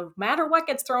confidence that no matter what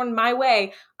gets thrown my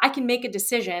way, I can make a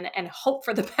decision and hope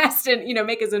for the best, and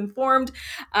make as informed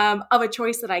of a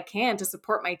choice that I can to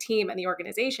support my team and the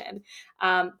organization.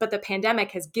 But the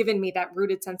pandemic has given me that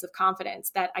rooted sense of confidence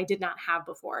that I did not have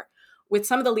before. With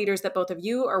some of the leaders that both of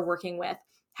you are working with,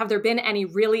 have there been any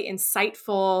really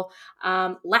insightful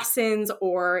lessons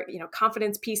or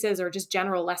confidence pieces or just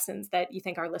general lessons that you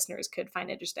think our listeners could find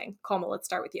interesting? Koma, let's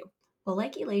start with you. Well,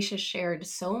 like Elisha shared,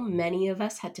 so many of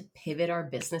us had to pivot our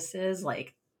businesses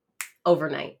like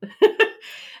overnight.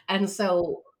 And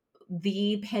so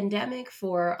the pandemic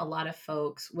for a lot of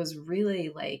folks was really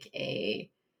like a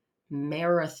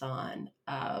marathon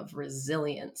of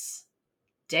resilience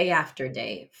day after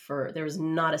day. For there was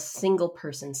not a single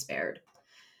person spared.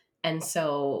 And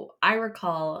so I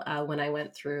recall when I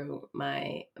went through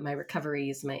my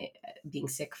recoveries, my being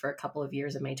sick for a couple of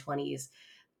years in my 20s,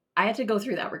 I had to go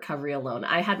through that recovery alone.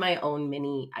 I had my own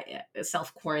mini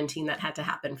self quarantine that had to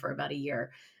happen for about a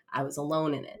year. I was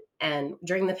alone in it. And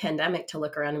during the pandemic, to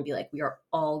look around and be like, we are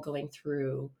all going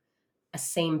through the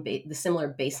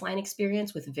similar baseline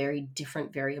experience with very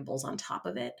different variables on top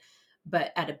of it.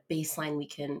 But at a baseline,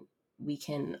 we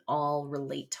can all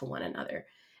relate to one another.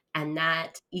 And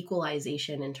that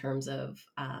equalization in terms of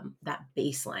that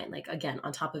baseline, like again,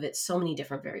 on top of it, so many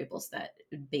different variables that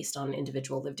based on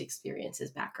individual lived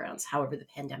experiences, backgrounds, however the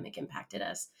pandemic impacted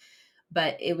us.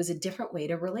 But it was a different way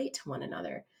to relate to one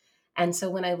another. And so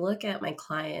when I look at my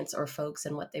clients or folks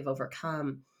and what they've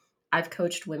overcome, I've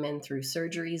coached women through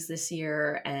surgeries this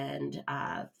year and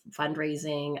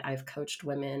fundraising. I've coached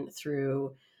women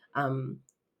through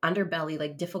underbelly,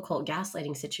 like difficult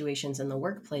gaslighting situations in the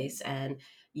workplace, and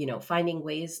finding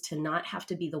ways to not have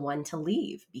to be the one to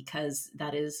leave, because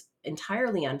that is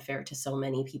entirely unfair to so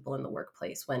many people in the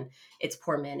workplace when it's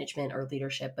poor management or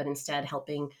leadership, but instead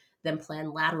helping them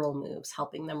plan lateral moves,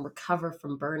 helping them recover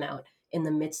from burnout in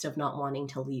the midst of not wanting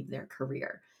to leave their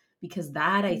career. Because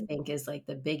that, I think, is like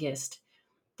the biggest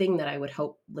thing that I would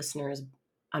hope listeners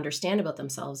understand about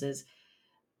themselves is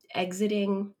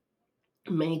exiting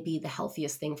may be the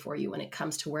healthiest thing for you when it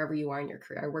comes to wherever you are in your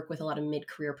career. I work with a lot of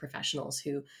mid-career professionals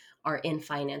who are in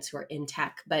finance, who are in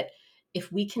tech, but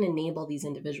if we can enable these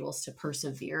individuals to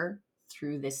persevere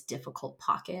through this difficult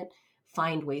pocket,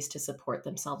 find ways to support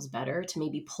themselves better, to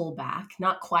maybe pull back,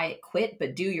 not quiet quit,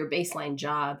 but do your baseline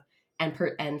job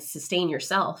and sustain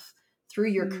yourself through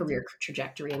your career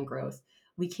trajectory and growth,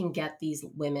 we can get these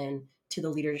women to the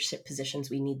leadership positions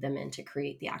we need them in to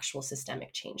create the actual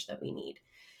systemic change that we need.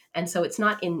 And so it's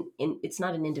not it's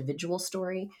not an individual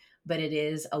story, but it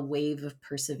is a wave of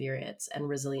perseverance and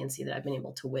resiliency that I've been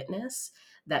able to witness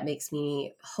that makes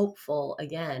me hopeful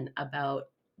again about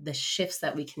the shifts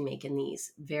that we can make in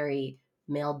these very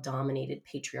male-dominated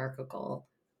patriarchal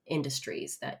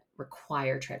industries that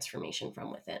require transformation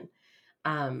from within.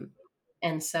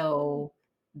 And so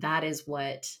that is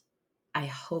what I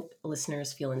hope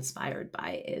listeners feel inspired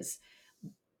by, is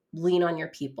lean on your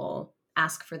people,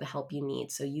 ask for the help you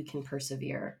need so you can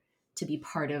persevere to be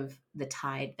part of the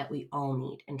tide that we all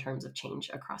need in terms of change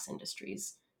across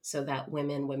industries, so that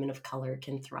women of color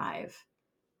can thrive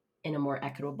in a more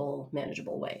equitable,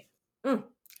 manageable way. I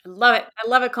love it. I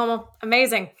love it, Komal.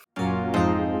 Amazing.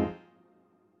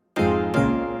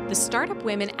 The Startup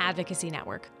Women Advocacy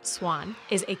Network, SWAN,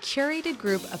 is a curated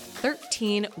group of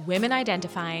 13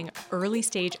 women-identifying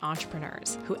early-stage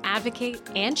entrepreneurs who advocate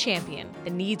and champion the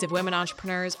needs of women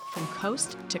entrepreneurs from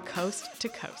coast to coast to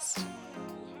coast.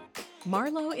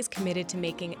 Marlowe is committed to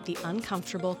making the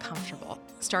uncomfortable comfortable,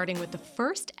 starting with the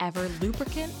first ever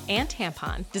lubricant and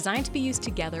tampon designed to be used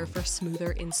together for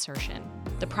smoother insertion.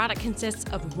 The product consists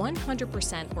of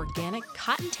 100% organic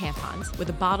cotton tampons with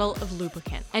a bottle of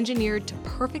lubricant, engineered to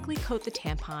perfectly coat the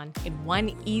tampon in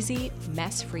one easy,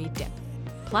 mess-free dip.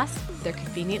 Plus, they're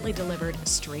conveniently delivered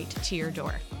straight to your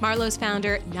door. Marlowe's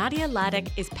founder, Nadia Ladek,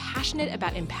 is passionate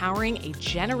about empowering a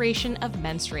generation of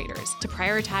menstruators to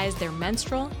prioritize their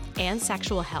menstrual and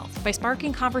sexual health by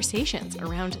sparking conversations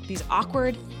around these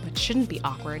awkward, but shouldn't be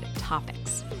awkward,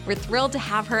 topics. We're thrilled to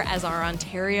have her as our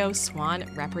Ontario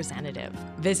SWAN representative.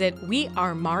 Visit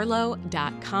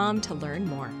wearemarlowe.com to learn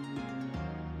more.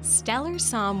 Stellar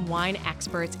Somm Wine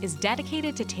Experts is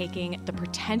dedicated to taking the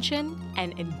pretension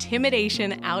and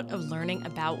intimidation out of learning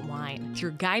about wine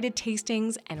through guided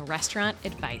tastings and restaurant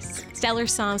advice. Stellar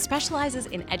Somm specializes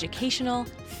in educational,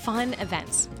 fun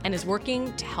events and is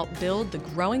working to help build the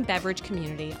growing beverage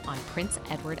community on Prince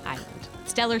Edward Island.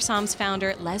 Stellar Somm's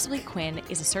founder, Leslie Quinn,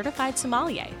 is a certified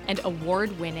sommelier and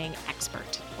award-winning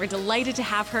expert. We're delighted to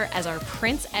have her as our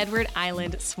Prince Edward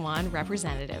Island SWAN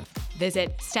representative.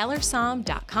 Visit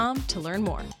stellarsomm.com to learn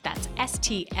more. That's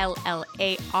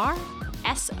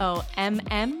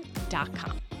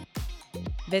STLLARSOMM.com.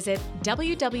 Visit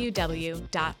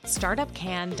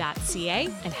www.startupcan.ca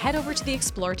and head over to the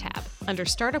Explore tab. Under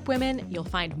Startup Women, you'll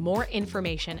find more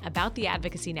information about the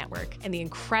Advocacy Network and the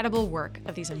incredible work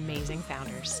of these amazing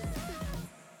founders.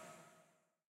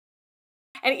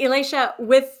 And Elisha,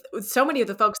 with so many of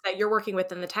the folks that you're working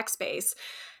with in the tech space,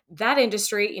 that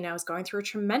industry, is going through a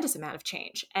tremendous amount of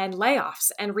change and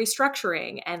layoffs and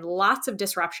restructuring and lots of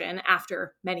disruption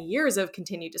after many years of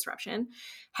continued disruption.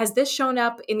 Has this shown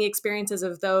up in the experiences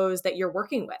of those that you're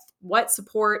working with? What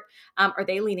support are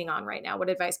they leaning on right now? What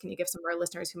advice can you give some of our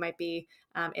listeners who might be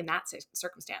in that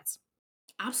circumstance?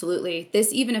 Absolutely.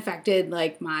 This even affected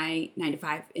like my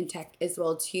 9-to-5 in tech as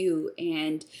well too.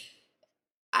 And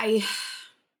I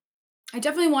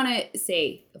definitely want to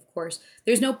say, of course,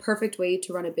 there's no perfect way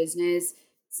to run a business.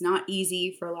 It's not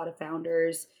easy for a lot of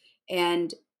founders.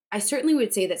 And I certainly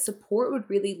would say that support would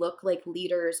really look like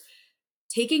leaders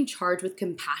taking charge with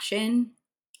compassion.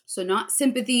 So not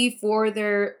sympathy for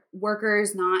their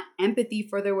workers, not empathy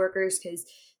for their workers, because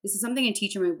this is something I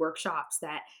teach in my workshops,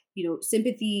 that,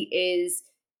 sympathy is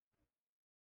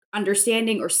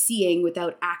understanding or seeing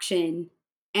without action.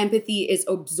 Empathy is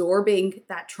absorbing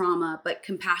that trauma, but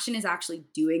compassion is actually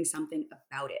doing something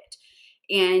about it.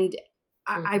 And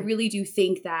I really do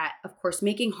think that, of course,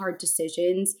 making hard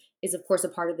decisions is, of course, a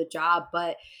part of the job,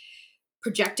 but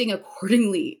projecting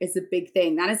accordingly is a big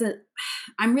thing.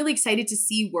 I'm really excited to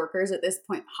see workers at this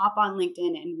point hop on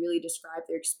LinkedIn and really describe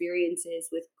their experiences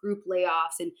with group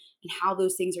layoffs and how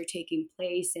those things are taking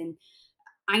place. And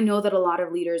I know that a lot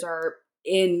of leaders are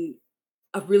in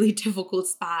a really difficult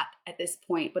spot at this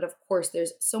point, but of course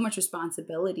there's so much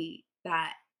responsibility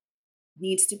that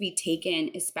needs to be taken,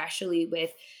 especially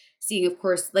with seeing, of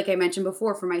course, like I mentioned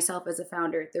before, for myself as a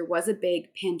founder, there was a big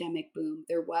pandemic boom.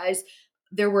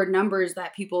 There were numbers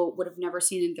that people would have never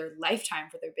seen in their lifetime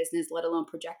for their business, let alone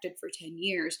projected for 10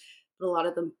 years. But a lot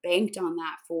of them banked on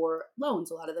that for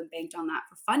loans. A lot of them banked on that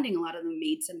for funding. A lot of them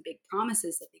made some big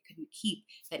promises that they couldn't keep,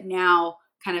 that now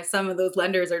kind of some of those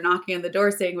lenders are knocking on the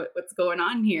door saying what's going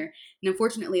on here. And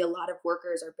unfortunately, a lot of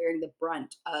workers are bearing the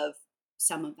brunt of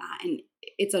some of that. And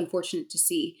it's unfortunate to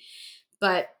see.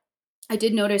 But I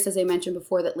did notice, as I mentioned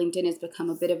before, that LinkedIn has become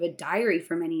a bit of a diary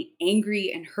for many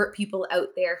angry and hurt people out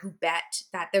there who bet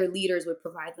that their leaders would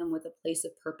provide them with a place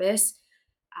of purpose.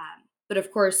 But of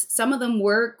course, some of them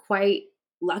were quite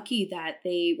lucky that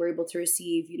they were able to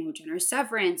receive, generous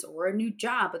severance or a new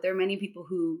job. But there are many people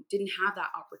who didn't have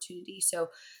that opportunity. So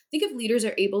I think if leaders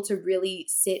are able to really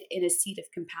sit in a seat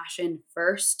of compassion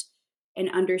first and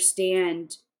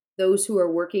understand those who are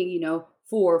working,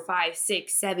 4, 5,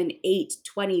 6, 7, 8,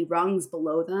 20 rungs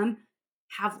below them,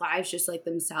 have lives just like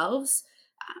themselves,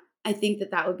 I think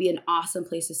that would be an awesome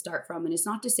place to start from. And it's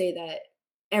not to say that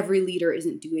every leader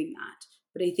isn't doing that,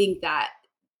 but I think that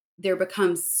there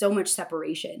becomes so much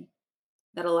separation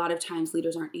that a lot of times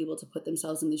leaders aren't able to put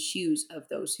themselves in the shoes of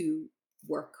those who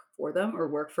work for them or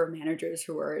work for managers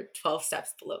who are 12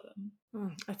 steps below them.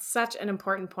 That's such an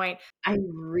important point. I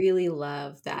really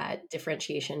love that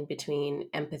differentiation between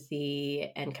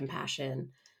empathy and compassion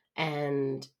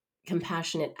and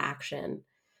compassionate action.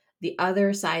 The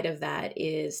other side of that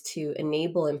is to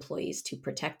enable employees to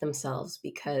protect themselves,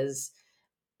 because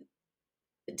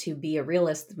to be a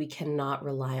realist, we cannot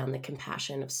rely on the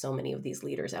compassion of so many of these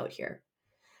leaders out here.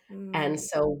 And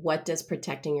so what does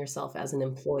protecting yourself as an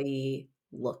employee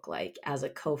look like, as a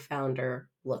co-founder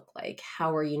look like?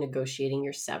 How are you negotiating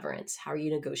your severance? How are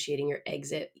you negotiating your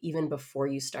exit even before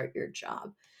you start your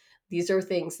job? These are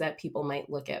things that people might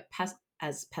look at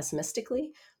as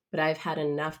pessimistically, but I've had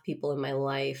enough people in my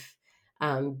life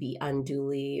be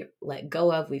unduly let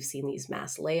go of. We've seen these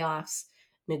mass layoffs.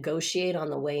 Negotiate on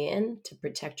the way in to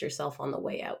protect yourself on the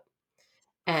way out.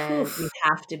 And we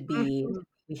have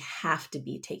to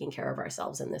be taking care of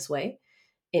ourselves in this way.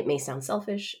 It may sound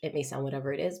selfish, it may sound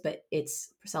whatever it is, but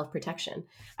it's self-protection.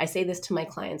 I say this to my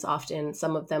clients often,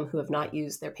 some of them who have not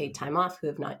used their paid time off, who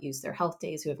have not used their health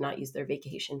days, who have not used their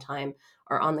vacation time,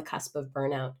 are on the cusp of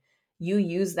burnout. You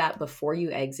use that before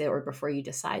you exit or before you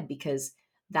decide, because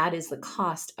that is the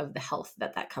cost of the health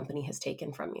that company has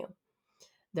taken from you.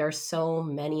 There are so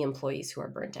many employees who are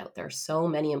burnt out. There are so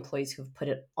many employees who have put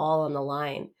it all on the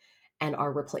line and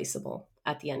are replaceable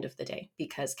at the end of the day,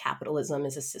 because capitalism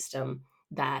is a system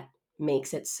that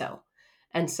makes it so.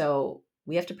 And so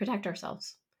we have to protect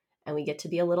ourselves, and we get to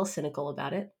be a little cynical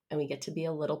about it, and we get to be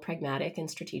a little pragmatic and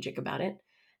strategic about it,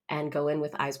 and go in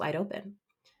with eyes wide open.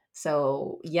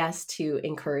 So yes, to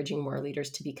encouraging more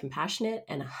leaders to be compassionate,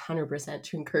 and 100%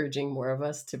 to encouraging more of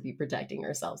us to be protecting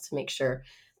ourselves, to make sure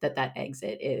that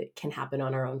exit, it can happen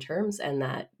on our own terms, and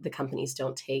that the companies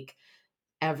don't take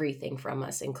everything from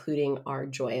us, including our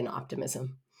joy and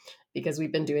optimism, because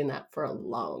we've been doing that for a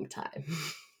long time.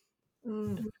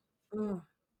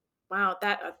 Wow,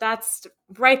 that's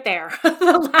right there.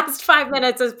 The last 5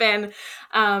 minutes has been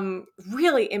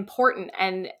really important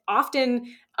and often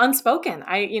unspoken.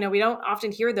 We don't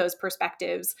often hear those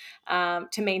perspectives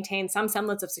to maintain some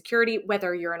semblance of security,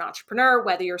 whether you're an entrepreneur,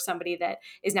 whether you're somebody that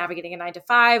is navigating a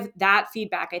 9-to-5. That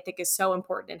feedback, I think, is so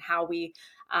important in how we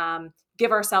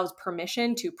give ourselves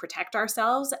permission to protect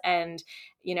ourselves. And,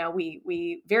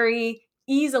 we very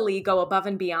easily go above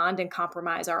and beyond and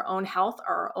compromise our own health,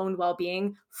 our own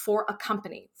well-being for a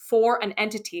company, for an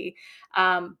entity.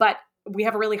 But we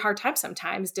have a really hard time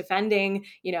sometimes defending,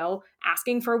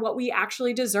 asking for what we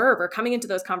actually deserve or coming into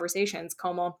those conversations.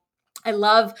 Komal, I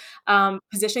love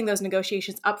positioning those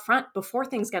negotiations up front before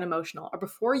things get emotional, or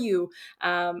before you,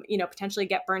 potentially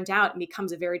get burnt out and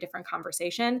becomes a very different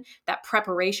conversation. That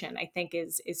preparation, I think,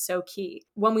 is so key.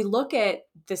 When we look at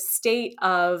the state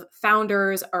of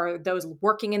founders or those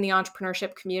working in the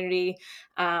entrepreneurship community,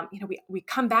 we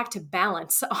come back to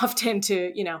balance often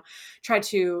to, try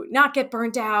to not get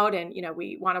burnt out. And,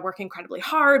 we want to work incredibly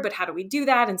hard, but how do we do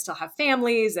that and still have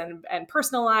families and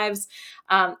personal lives?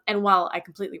 And while I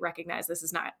completely recognize this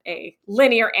is not a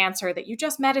linear answer that you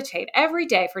just meditate every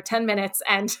day for 10 minutes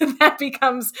and that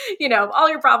becomes, all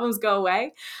your problems go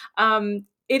away.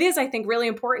 it is, I think, really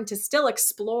important to still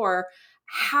explore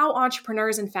how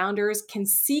entrepreneurs and founders can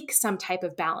seek some type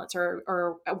of balance,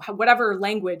 or whatever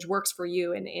language works for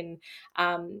you in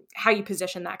how you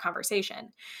position that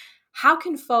conversation. How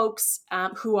can folks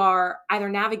who are either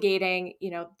navigating,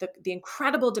 the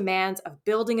incredible demands of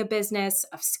building a business,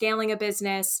 of scaling a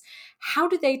business, how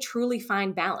do they truly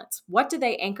find balance? What do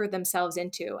they anchor themselves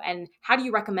into? And how do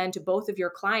you recommend to both of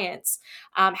your clients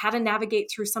how to navigate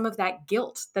through some of that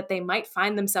guilt that they might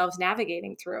find themselves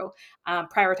navigating through,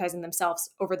 prioritizing themselves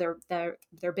over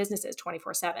their businesses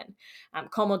 24/7?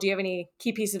 Komal, do you have any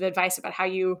key piece of advice about how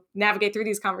you navigate through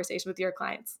these conversations with your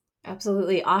clients?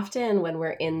 Absolutely. Often when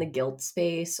we're in the guilt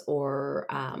space, or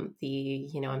I'm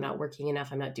not working enough,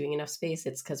 I'm not doing enough space,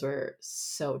 it's because we're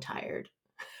so tired.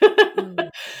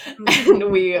 And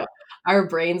our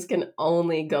brains can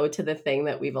only go to the thing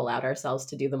that we've allowed ourselves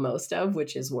to do the most of,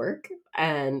 which is work.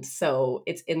 And so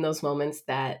it's in those moments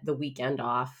that the weekend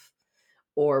off,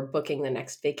 or booking the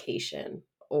next vacation,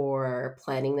 or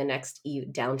planning the next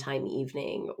downtime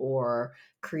evening, or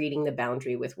creating the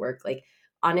boundary with work. Like,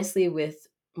 honestly, with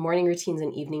morning routines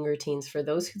and evening routines, for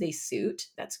those who they suit,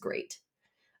 that's great.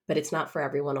 But it's not for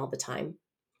everyone all the time.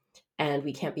 And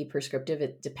we can't be prescriptive.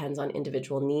 It depends on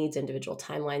individual needs, individual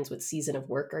timelines. What season of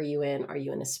work are you in? Are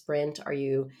you in a sprint? Are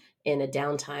you in a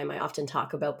downtime? I often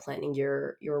talk about planning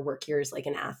your work years like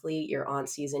an athlete, your on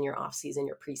season, your off season,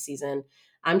 your preseason.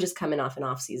 I'm just coming off an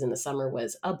off season. The summer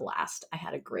was a blast. I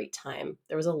had a great time.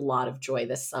 There was a lot of joy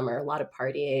this summer, a lot of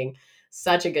partying,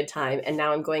 such a good time. And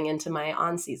now I'm going into my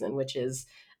on season, which is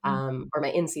or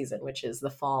my in season, which is the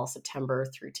fall, September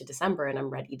through to December, and I'm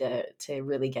ready to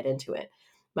really get into it.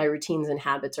 My routines and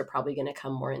habits are probably going to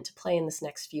come more into play in this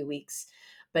next few weeks.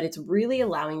 But it's really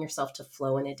allowing yourself to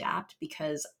flow and adapt,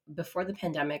 because before the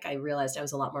pandemic, I realized I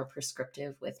was a lot more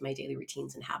prescriptive with my daily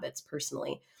routines and habits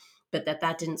personally, but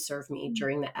that didn't serve me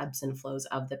during the ebbs and flows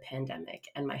of the pandemic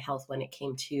and my health when it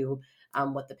came to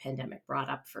what the pandemic brought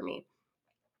up for me.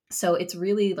 So it's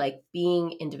really like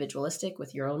being individualistic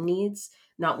with your own needs,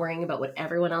 not worrying about what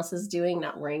everyone else is doing,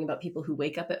 not worrying about people who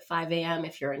wake up at 5 a.m.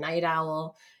 if you're a night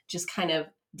owl, just kind of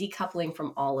decoupling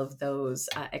from all of those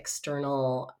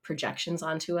external projections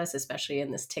onto us, especially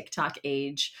in this TikTok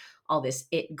age, all this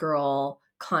it girl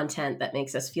content that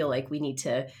makes us feel like we need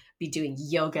to be doing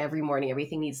yoga every morning.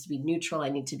 Everything needs to be neutral. I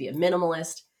need to be a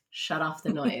minimalist. Shut off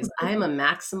the noise. I'm a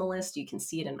maximalist. You can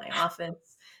see it in my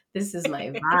office. This is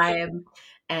my vibe.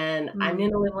 And I'm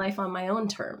going to live life on my own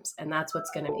terms. And that's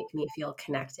what's going to make me feel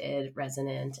connected,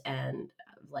 resonant, and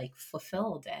like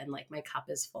fulfilled, and like my cup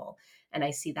is full. And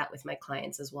I see that with my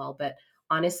clients as well. But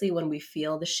honestly, when we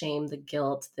feel the shame, the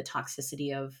guilt, the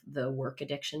toxicity of the work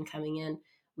addiction coming in,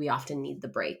 we often need the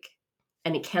break.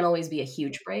 And it can't always be a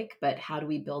huge break, but how do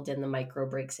we build in the micro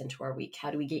breaks into our week? How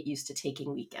do we get used to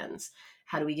taking weekends?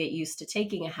 How do we get used to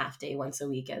taking a half day once a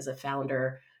week as a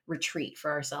founder retreat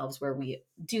for ourselves, where we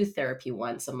do therapy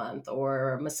once a month,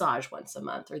 or massage once a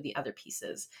month, or the other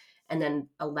pieces, and then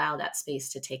allow that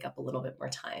space to take up a little bit more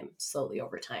time slowly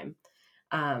over time,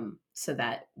 so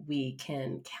that we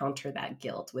can counter that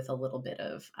guilt with a little bit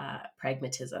of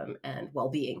pragmatism and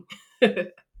well-being.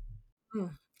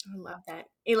 I love that.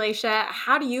 Elisha,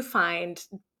 how do you find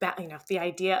the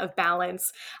idea of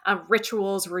balance,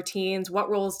 rituals, routines? What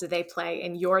roles do they play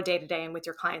in your day-to-day and with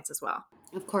your clients as well?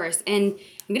 Of course. And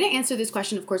I'm going to answer this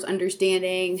question, of course,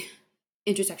 understanding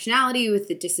intersectionality with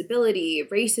the disability,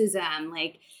 racism.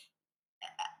 Like,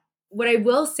 what I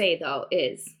will say though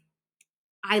is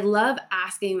I love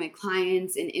asking my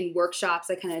clients in workshops.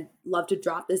 I kind of love to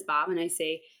drop this bomb and I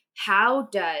say, how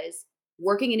does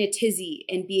working in a tizzy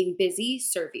and being busy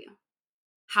serve you?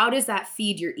 How does that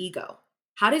feed your ego?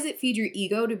 How does it feed your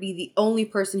ego to be the only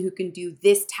person who can do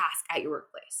this task at your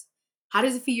workplace? How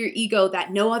does it feed your ego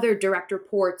that no other direct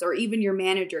reports or even your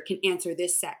manager can answer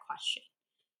this set question?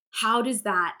 How does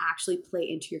that actually play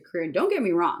into your career? And don't get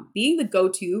me wrong, being the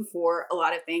go-to for a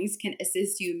lot of things can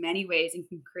assist you in many ways and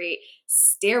can create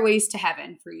stairways to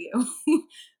heaven for you.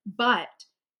 But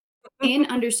in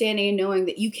understanding and knowing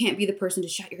that you can't be the person to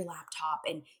shut your laptop,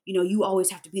 and you always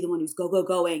have to be the one who's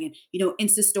going, and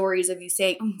Insta stories of you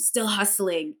saying, I'm still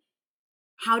hustling.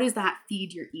 How does that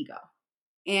feed your ego?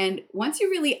 And once you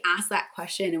really ask that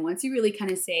question, and once you really kind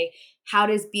of say, how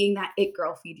does being that it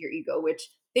girl feed your ego? Which,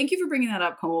 thank you for bringing that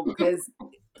up, Komal, because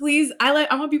please, I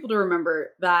want people to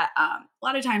remember that a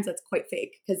lot of times that's quite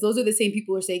fake, because those are the same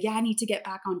people who say, yeah, I need to get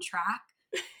back on track,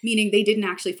 meaning they didn't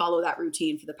actually follow that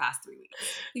routine for the past 3 weeks.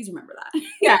 Please remember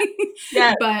that.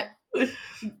 Yeah. But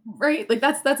right, like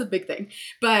that's a big thing.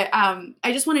 But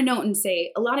I just want to note and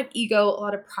say, a lot of ego, a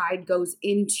lot of pride goes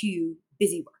into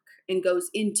busy work and goes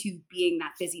into being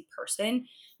that busy person.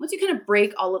 Once you kind of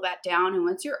break all of that down, and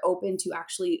once you're open to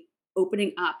actually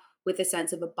opening up with a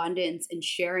sense of abundance and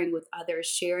sharing with others,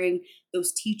 sharing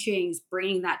those teachings,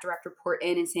 bringing that direct report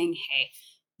in and saying, hey,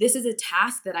 this is a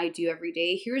task that I do every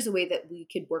day. Here's a way that we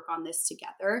could work on this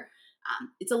together.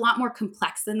 It's a lot more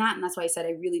complex than that. And that's why I said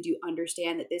I really do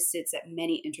understand that this sits at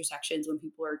many intersections when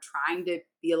people are trying to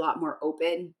be a lot more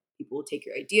open. People will take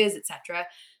your ideas, etc.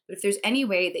 But if there's any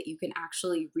way that you can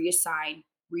actually reassign,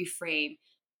 reframe,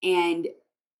 and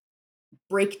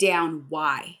break down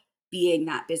why being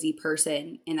that busy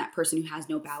person and that person who has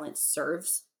no balance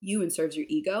serves you and serves your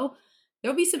ego,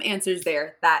 there'll be some answers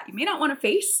there that you may not want to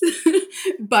face,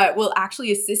 but will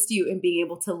actually assist you in being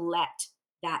able to let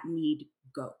that need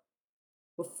go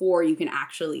before you can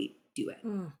actually do it.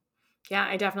 Yeah,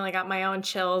 I definitely got my own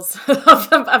chills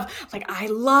of like, I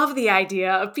love the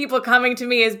idea of people coming to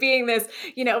me as being this,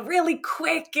 really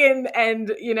quick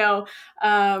and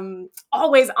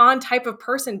always on type of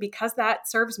person, because that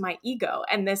serves my ego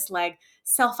and this like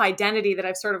self-identity that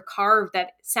I've sort of carved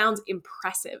that sounds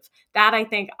impressive. That I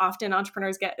think often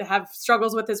entrepreneurs have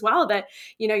struggles with as well, that,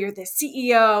 you're the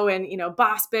CEO and,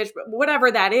 boss bitch,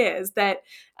 whatever that is, that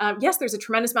yes, there's a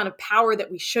tremendous amount of power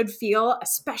that we should feel,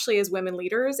 especially as women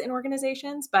leaders in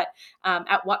organizations, but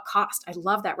at what cost? I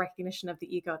love that recognition of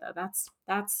the ego, though.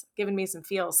 That's given me some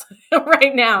feels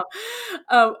right now.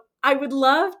 I would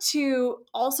love to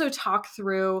also talk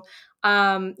through,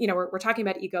 we're talking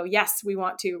about ego. Yes, we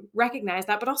want to recognize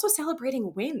that, but also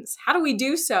celebrating wins. How do we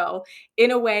do so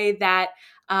in a way that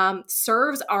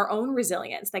serves our own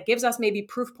resilience, that gives us maybe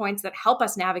proof points that help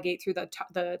us navigate through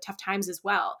the tough times as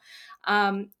well?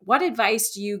 What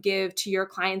advice do you give to your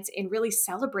clients in really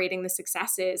celebrating the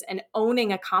successes and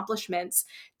owning accomplishments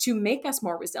to make us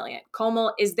more resilient?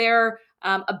 Komal, is there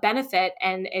a benefit,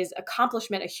 and is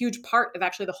accomplishment a huge part of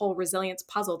actually the whole resilience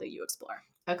puzzle that you explore?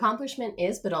 Accomplishment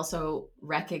is, but also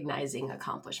recognizing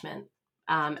accomplishment.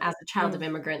 As a child of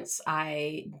immigrants,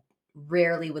 I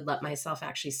rarely would let myself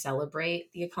actually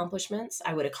celebrate the accomplishments.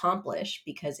 I would accomplish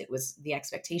because it was the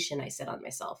expectation I set on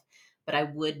myself, but I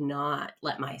would not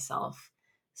let myself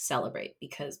celebrate,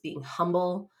 because being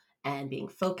humble and being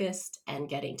focused and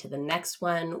getting to the next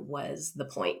one was the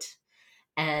point.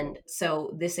 And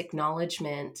so this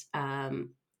acknowledgement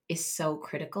is so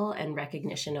critical, and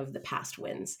recognition of the past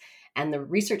wins. And the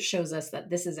research shows us that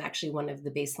this is actually one of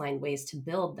the baseline ways to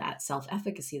build that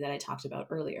self-efficacy that I talked about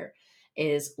earlier,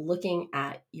 is looking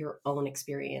at your own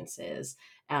experiences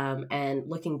and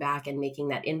looking back and making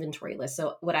that inventory list.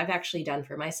 So what I've actually done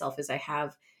for myself is I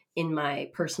have in my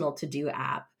personal to-do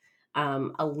app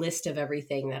a list of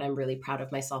everything that I'm really proud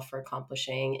of myself for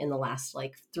accomplishing in the last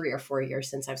like 3 or 4 years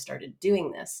since I've started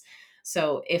doing this.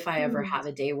 So if I ever have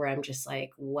a day where I'm just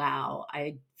like, wow,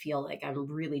 I feel like I'm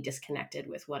really disconnected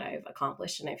with what I've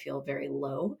accomplished and I feel very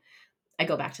low, I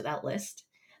go back to that list.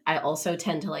 I also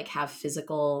tend to like have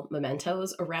physical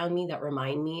mementos around me that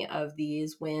remind me of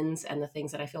these wins and the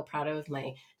things that I feel proud of.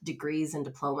 My degrees and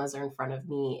diplomas are in front of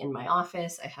me in my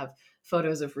office. I have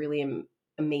photos of really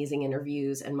amazing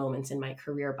interviews and moments in my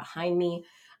career behind me.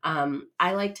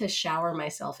 I like to shower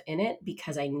myself in it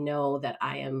because I know that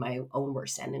I am my own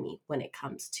worst enemy when it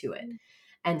comes to it.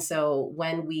 And so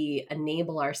when we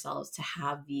enable ourselves to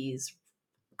have these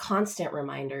constant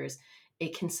reminders,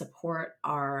 it can support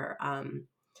our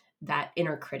that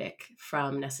inner critic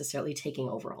from necessarily taking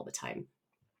over all the time.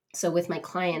 So with my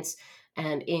clients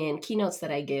and in keynotes that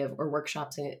I give or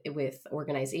workshops with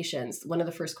organizations, one of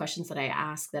the first questions that I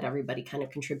ask that everybody kind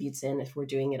of contributes in, if we're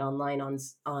doing it online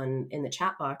on in the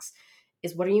chat box,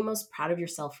 is what are you most proud of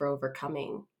yourself for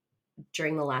overcoming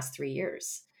during the last 3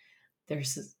 years?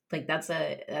 There's like, that's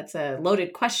a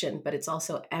loaded question, but it's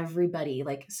also everybody,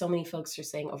 like so many folks are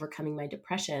saying overcoming my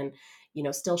depression,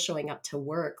 still showing up to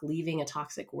work, leaving a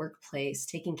toxic workplace,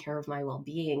 taking care of my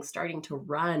well-being, starting to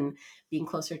run, being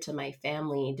closer to my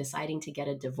family, deciding to get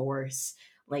a divorce,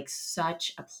 like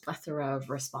such a plethora of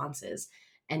responses.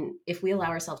 And if we allow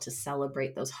ourselves to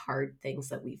celebrate those hard things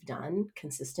that we've done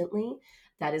consistently,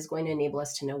 that is going to enable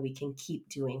us to know we can keep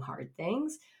doing hard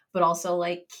things, but also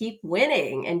like keep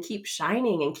winning and keep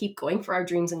shining and keep going for our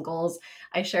dreams and goals.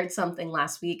 I shared something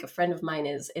last week. A friend of mine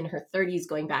is in her 30s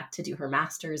going back to do her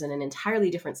master's in an entirely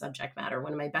different subject matter.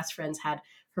 One of my best friends had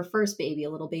her first baby, a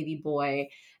little baby boy,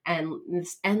 and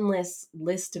this endless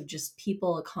list of just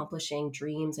people accomplishing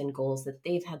dreams and goals that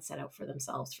they've had set out for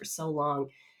themselves for so long,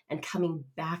 and coming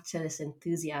back to this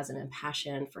enthusiasm and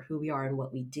passion for who we are and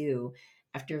what we do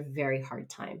after a very hard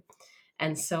time.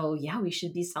 And so, yeah, we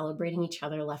should be celebrating each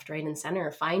other left, right, and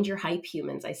center. Find your hype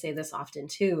humans. I say this often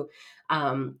too.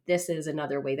 This is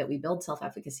another way that we build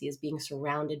self-efficacy, is being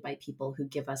surrounded by people who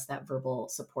give us that verbal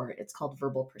support. It's called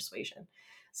verbal persuasion.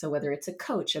 So whether it's a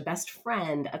coach, a best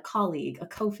friend, a colleague, a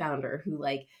co-founder who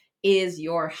is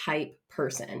your hype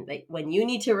person, when you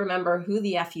need to remember who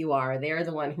the F you are, they're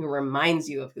the one who reminds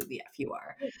you of who the F you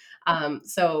are.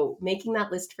 So making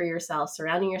that list for yourself,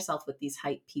 surrounding yourself with these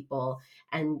hype people,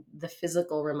 and the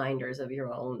physical reminders of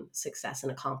your own success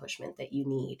and accomplishment that you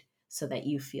need so that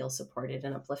you feel supported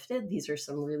and uplifted. These are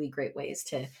some really great ways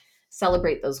to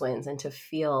celebrate those wins and to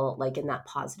feel like in that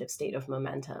positive state of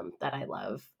momentum that I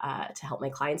love to help my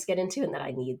clients get into, and that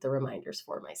I need the reminders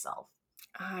for myself.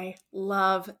 I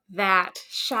love that.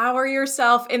 Shower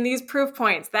yourself in these proof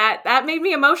points. That made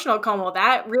me emotional, Komal.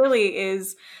 That really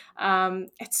is,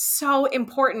 it's so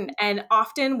important. And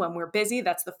often when we're busy,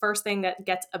 that's the first thing that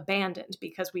gets abandoned,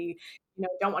 because we,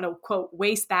 don't want to, quote,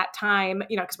 waste that time,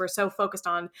 because we're so focused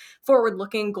on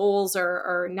forward-looking goals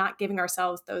or not giving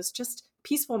ourselves those just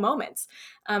peaceful moments.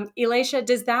 Elisha,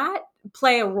 does that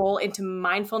play a role into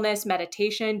mindfulness,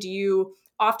 meditation? Do you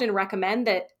often recommend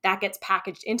that gets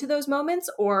packaged into those moments,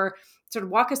 or sort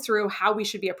of walk us through how we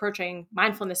should be approaching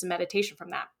mindfulness and meditation from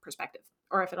that perspective,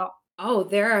 or if at all? Oh,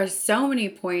 there are so many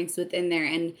points within there.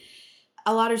 And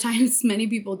a lot of times, many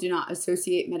people do not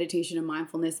associate meditation and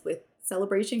mindfulness with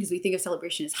celebration, because we think of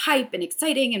celebration as hype and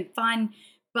exciting and fun.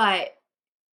 But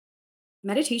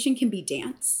meditation can be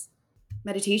dance.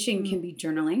 Meditation can be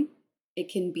journaling. It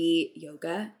can be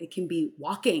yoga. It can be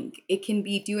walking. It can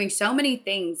be doing so many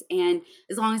things. And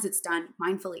as long as it's done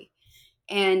mindfully.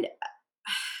 And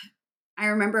I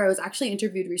remember I was actually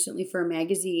interviewed recently for a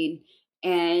magazine,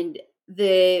 and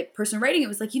the person writing it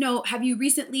was like, have you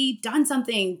recently done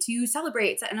something to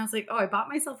celebrate? And I was like, oh, I bought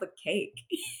myself a cake.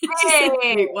 She's like,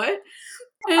 wait, what?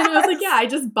 And I was like, yeah, I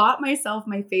just bought myself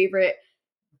my favorite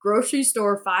grocery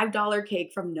store $5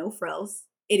 cake from No Frills.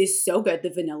 It is so good. The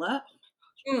vanilla.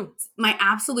 My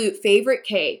absolute favorite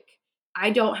cake. I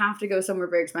don't have to go somewhere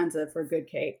very expensive for a good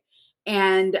cake.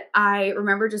 And I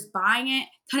remember just buying it,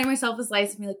 cutting myself a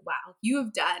slice, and be like, wow, you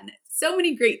have done so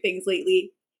many great things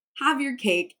lately. Have your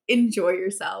cake, enjoy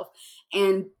yourself.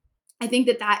 And I think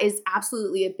that is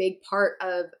absolutely a big part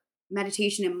of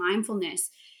meditation and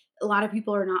mindfulness. A lot of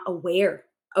people are not aware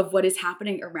of what is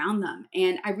happening around them.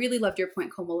 And I really loved your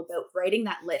point, Komal, about writing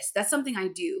that list. That's something I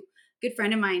do. Good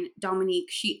friend of mine, Dominique,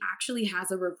 she actually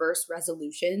has a reverse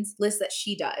resolutions list that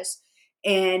she does.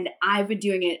 And I've been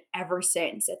doing it ever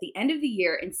since. At the end of the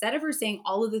year, instead of her saying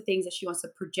all of the things that she wants to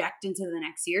project into the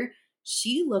next year,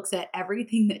 she looks at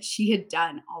everything that she had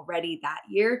done already that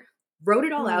year, wrote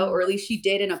it all out, or at least she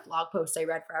did in a blog post I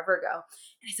read forever ago.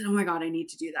 And I said, oh my God, I need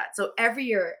to do that. So every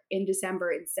year in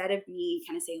December, instead of me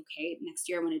kind of saying, okay, next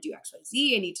year I'm going to do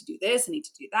XYZ, I need to do this, I need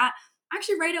to do that, I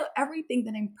actually write out everything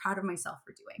that I'm proud of myself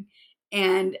for doing.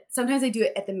 And sometimes I do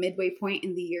it at the midway point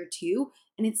in the year too.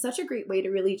 And it's such a great way to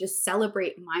really just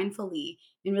celebrate mindfully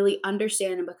and really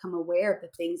understand and become aware of the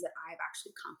things that I've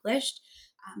actually accomplished.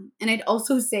 And I'd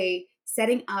also say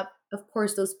setting up, of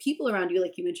course, those people around you,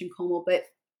 like you mentioned, Komal, but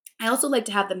I also like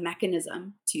to have the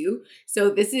mechanism too. So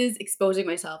this is exposing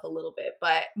myself a little bit,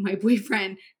 but my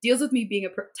boyfriend deals with me being a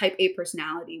type A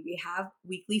personality. We have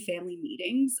weekly family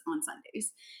meetings on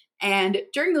Sundays. And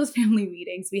during those family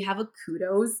meetings, we have a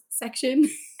kudos section.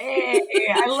 Hey,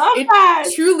 I love that.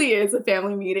 It truly is a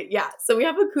family meeting. Yeah. So we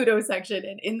have a kudos section.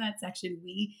 And in that section,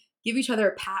 we give each other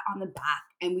a pat on the back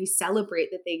and we celebrate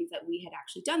the things that we had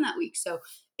actually done that week. So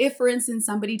if, for instance,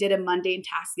 somebody did a mundane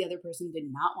task the other person did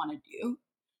not want to do,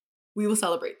 we will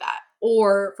celebrate that.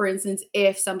 Or, for instance,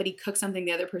 if somebody cooked something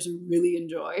the other person really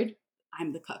enjoyed,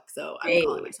 I'm the cook, so I'm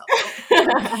calling myself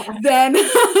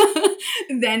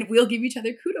then we'll give each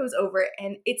other kudos over it.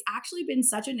 And it's actually been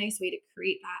such a nice way to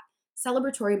create that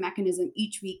celebratory mechanism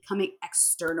each week coming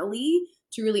externally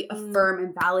to really affirm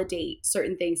and validate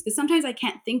certain things. Because sometimes I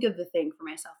can't think of the thing for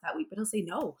myself that week, but I'll say,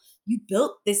 no, you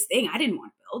built this thing I didn't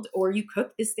want to build, or you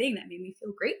cooked this thing that made me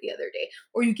feel great the other day,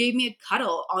 or you gave me a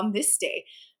cuddle on this day,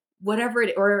 whatever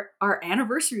it, or our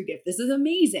anniversary gift. This is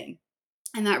amazing.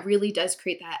 And that really does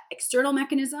create that external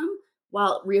mechanism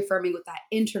while reaffirming with that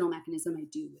internal mechanism I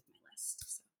do with my list.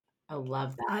 So. I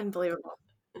love that. Unbelievable.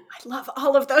 I love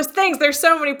all of those things. There's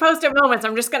so many post-it moments.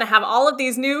 I'm just going to have all of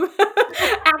these new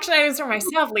action items for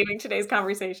myself leaving today's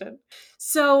conversation.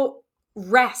 So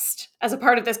rest as a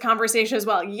part of this conversation as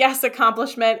well. Yes,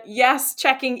 accomplishment. Yes,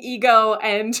 checking ego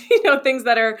and, things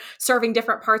that are serving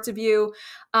different parts of you.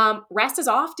 Rest is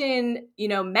often,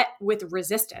 met with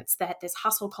resistance, that this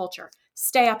hustle culture,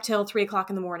 stay up till 3:00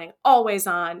 in the morning, always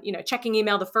on, checking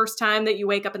email the first time that you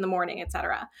wake up in the morning,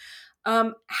 etc.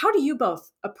 How do you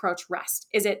both approach rest?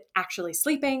 Is it actually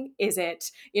sleeping? Is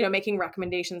it, making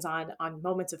recommendations on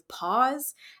moments of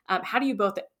pause? How do you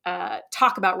both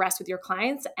talk about rest with your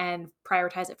clients and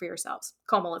prioritize it for yourselves?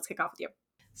 Komal, let's kick off with you.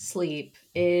 Sleep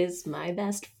is my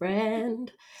best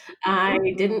friend.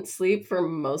 I didn't sleep for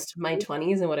most of my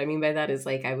 20s. And what I mean by that is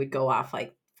like I would go off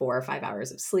like 4 or 5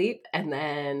 hours of sleep. And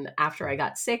then after I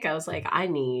got sick, I was like, I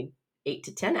need 8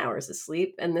 to 10 hours of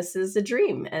sleep. And this is a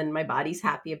dream. And my body's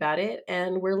happy about it.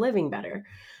 And we're living better.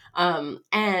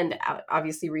 And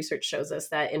obviously, research shows us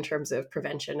that in terms of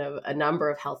prevention of a number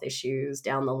of health issues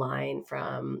down the line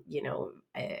from,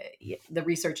 the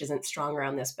research isn't strong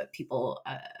around this, but people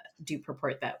do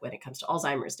purport that when it comes to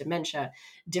Alzheimer's, dementia,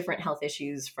 different health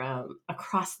issues from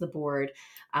across the board,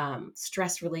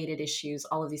 stress related issues,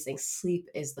 all of these things, sleep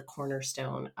is the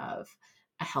cornerstone of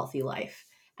a healthy life.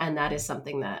 And that is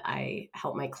something that I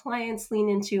help my clients lean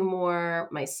into more.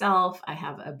 Myself, I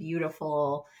have a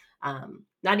beautiful,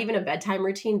 not even a bedtime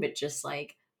routine, but just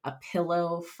like a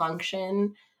pillow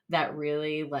function that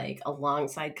really like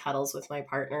alongside cuddles with my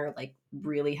partner, like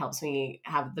really helps me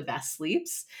have the best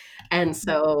sleeps. And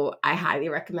so I highly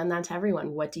recommend that to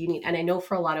everyone. What do you need? And I know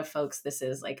for a lot of folks, this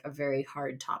is like a very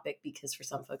hard topic because for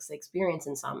some folks, they experience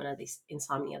insomnia,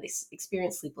 they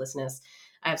experience sleeplessness.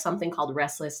 I have something called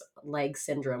restless leg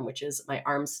syndrome, which is my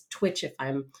arms twitch if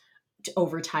I'm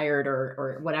overtired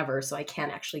or whatever, so I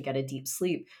can't actually get a deep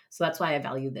sleep. So that's why I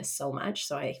value this so much.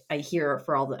 So I hear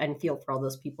for all and feel for all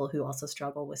those people who also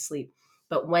struggle with sleep.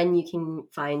 But when you can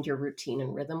find your routine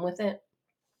and rhythm with it,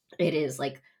 it is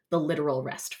like the literal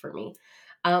rest for me.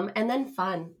 And then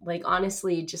fun, like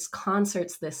honestly, just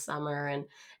concerts this summer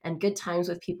and good times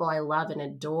with people I love and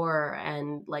adore,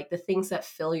 and like the things that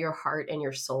fill your heart and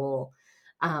your soul.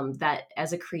 That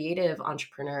as a creative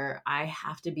entrepreneur, I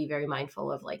have to be very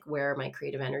mindful of like where my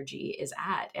creative energy is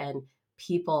at. And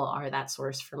people are that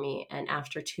source for me. And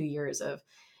after 2 years of,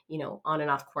 on and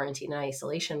off quarantine and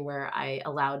isolation, where I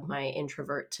allowed my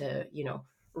introvert to,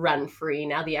 run free,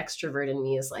 now the extrovert in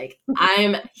me is like,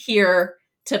 I'm here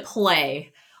to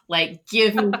play. Like,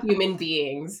 give me human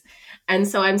beings. And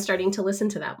so I'm starting to listen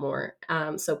to that more.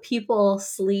 So people,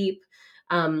 sleep.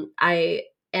 I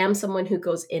am someone who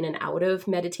goes in and out of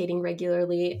meditating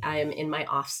regularly. I'm in my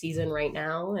off season right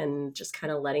now and just kind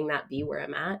of letting that be where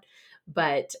I'm at.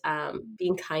 But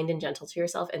being kind and gentle to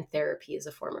yourself, and therapy is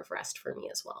a form of rest for me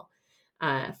as well.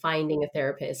 Finding a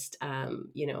therapist,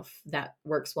 that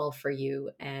works well for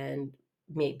you, and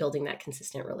building that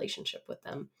consistent relationship with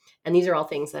them. And these are all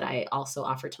things that I also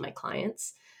offer to my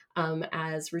clients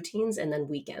as routines. And then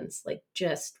weekends, like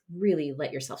just really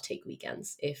let yourself take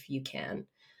weekends if you can.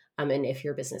 And if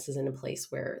your business is in a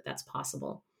place where that's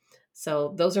possible.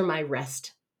 So those are my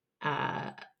rest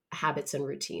habits and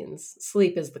routines.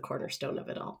 Sleep is the cornerstone of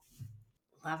it all.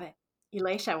 Love it.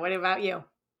 Elisha, what about you?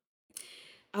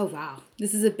 Oh, wow.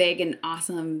 This is a big and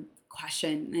awesome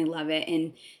question. I love it.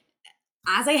 And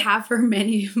as I have for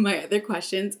many of my other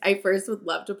questions, I first would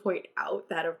love to point out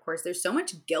that, of course, there's so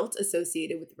much guilt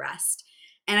associated with rest.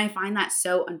 And I find that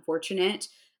so unfortunate,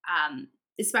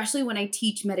 especially when I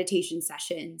teach meditation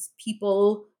sessions.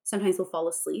 People sometimes will fall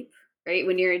asleep, right?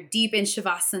 When you're deep in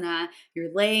Shavasana,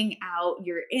 you're laying out,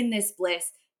 you're in this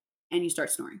bliss, and you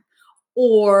start snoring.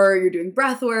 Or you're doing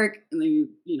breath work and then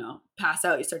you pass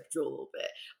out, you start to drool a little bit.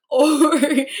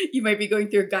 Or you might be going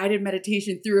through a guided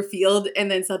meditation through a field and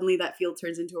then suddenly that field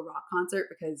turns into a rock concert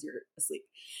because you're asleep.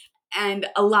 And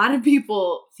a lot of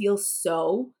people feel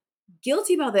so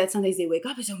guilty about that. Sometimes they wake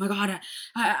up and say, oh my God,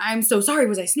 I'm so sorry.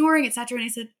 Was I snoring, etc.? And I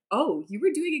said, oh, you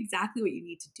were doing exactly what you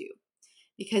need to do,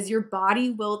 because your body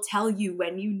will tell you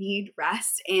when you need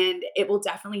rest, and it will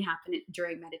definitely happen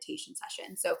during meditation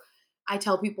sessions. So I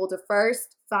tell people to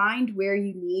first find where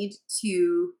you need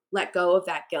to let go of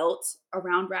that guilt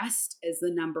around rest as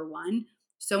the number one.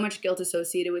 So much guilt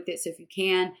associated with it. So if you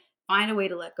can, find a way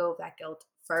to let go of that guilt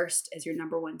first as your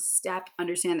number one step.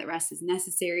 Understand that rest is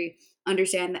necessary.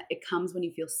 Understand that it comes when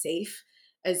you feel safe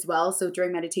as well. So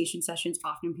during meditation sessions,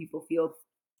 often people feel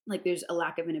like there's a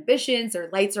lack of inhibitions, their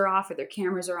lights are off or their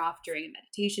cameras are off during a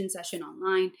meditation session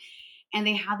online, and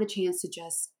they have the chance to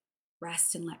just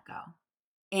rest and let go.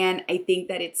 And I think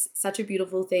that it's such a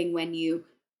beautiful thing when you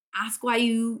ask why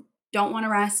you don't want to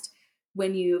rest,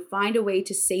 when you find a way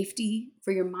to safety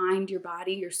for your mind, your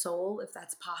body, your soul, if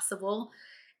that's possible,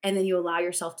 and then you allow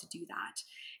yourself to do that.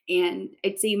 And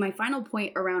I'd say my final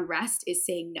point around rest is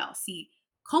saying no. See,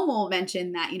 Komal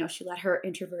mentioned that, she let her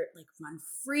introvert like run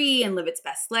free and live its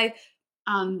best life.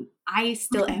 I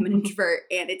still am an introvert,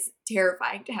 and it's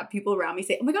terrifying to have people around me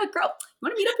say, "Oh my God, girl, you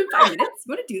want to meet up in 5 minutes?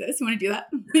 You want to do this? You want to do that?"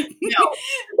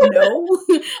 No,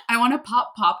 I want to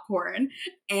pop popcorn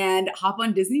and hop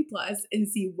on Disney Plus and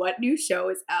see what new show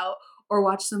is out, or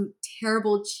watch some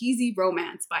terrible cheesy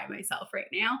romance by myself right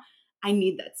now. I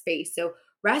need that space. So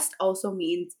rest also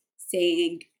means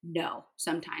saying no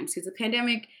sometimes, because the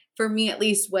pandemic, for me at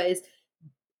least, was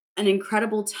an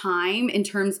incredible time in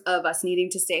terms of us needing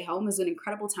to stay home. It was an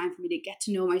incredible time for me to get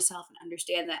to know myself and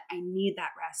understand that I need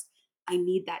that rest. I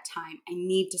need that time. I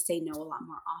need to say no a lot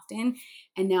more often.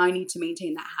 And now I need to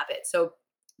maintain that habit. So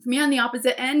for me, on the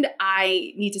opposite end,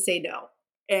 I need to say no.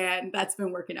 And that's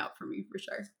been working out for me for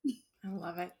sure. I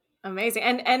love it. Amazing.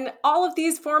 And all of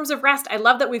these forms of rest, I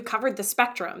love that we've covered the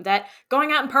spectrum, that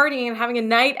going out and partying and having a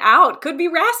night out could be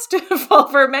restful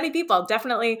for many people.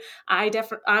 Definitely,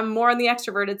 I'm more on the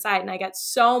extroverted side, and I get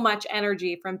so much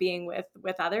energy from being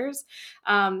with others.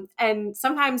 And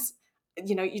sometimes,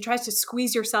 you try to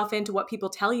squeeze yourself into what people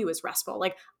tell you is restful.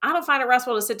 Like, I don't find it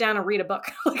restful to sit down and read a book.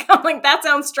 I'm like, that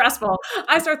sounds stressful.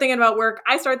 I start thinking about work.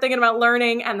 I start thinking about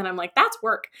learning. And then I'm like, that's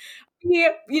work.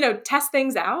 Test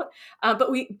things out,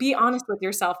 but be honest with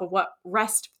yourself of what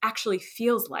rest actually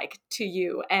feels like to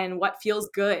you and what feels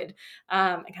good,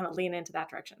 and kind of lean into that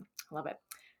direction. I love it.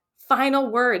 Final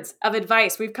words of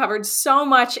advice. We've covered so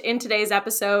much in today's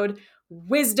episode: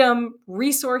 wisdom,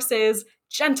 resources,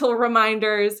 gentle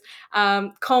reminders.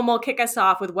 Komal, kick us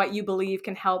off with what you believe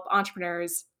can help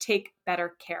entrepreneurs take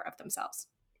better care of themselves.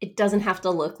 It doesn't have to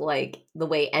look like the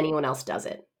way anyone else does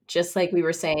it. Just like we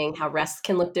were saying, how rest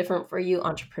can look different for you,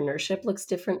 entrepreneurship looks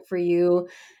different for you.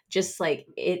 Just like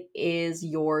it is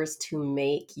yours to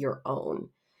make your own.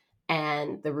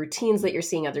 And the routines that you're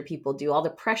seeing other people do, all the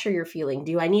pressure you're feeling,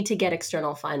 do I need to get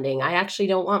external funding? I actually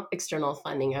don't want external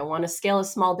funding. I want to scale a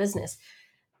small business.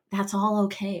 That's all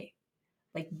okay.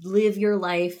 Like, live your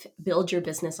life, build your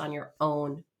business on your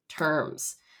own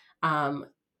terms.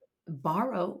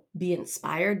 Borrow, be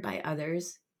inspired by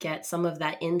others, get some of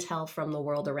that intel from the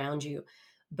world around you.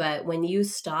 But when you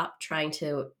stop trying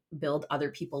to build other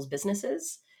people's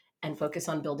businesses and focus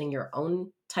on building your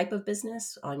own type of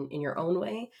business in your own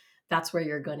way, that's where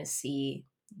you're going to see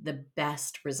the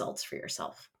best results for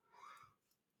yourself.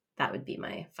 That would be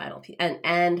my final piece.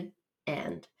 And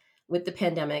with the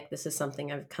pandemic, this is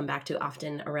something I've come back to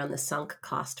often around the sunk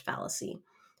cost fallacy.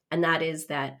 And that is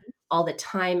that all the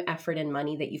time, effort, and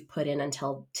money that you've put in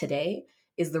until today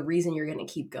is the reason you're going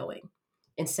to keep going.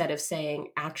 Instead of saying,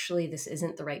 actually, this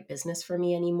isn't the right business for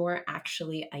me anymore.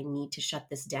 Actually, I need to shut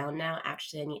this down now.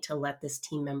 Actually, I need to let this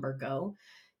team member go.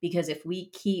 Because if we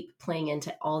keep playing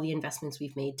into all the investments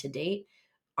we've made to date,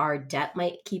 our debt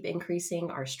might keep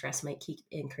increasing. Our stress might keep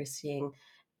increasing.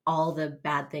 All the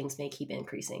bad things may keep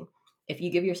increasing. If you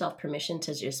give yourself permission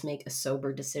to just make a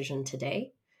sober decision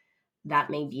today, that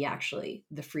may be actually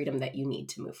the freedom that you need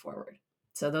to move forward.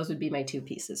 So those would be my two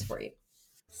pieces for you.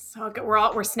 So good.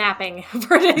 We're snapping.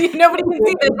 Nobody can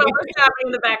see this, but we're snapping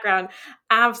in the background.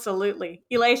 Absolutely.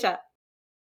 Elisha.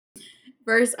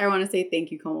 First, I want to say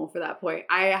thank you, Komal, for that point.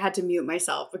 I had to mute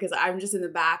myself because I'm just in the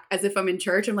back as if I'm in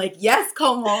church. I'm like, yes,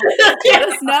 Komal, let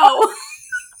us know.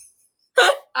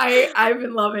 I've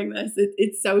been loving this.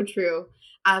 It's so true.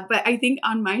 But I think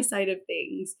on my side of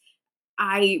things,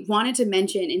 I wanted to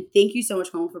mention, and thank you so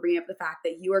much, Komal, for bringing up the fact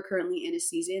that you are currently in a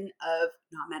season of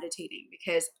not meditating,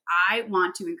 because I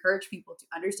want to encourage people to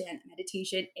understand that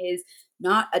meditation is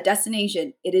not a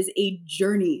destination. It is a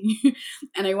journey.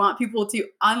 And I want people to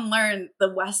unlearn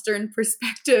the Western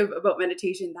perspective about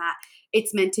meditation, that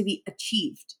it's meant to be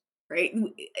achieved, right?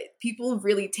 People have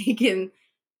really taken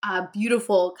a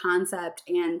beautiful concept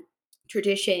and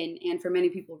tradition, and for many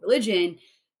people, religion,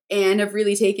 and have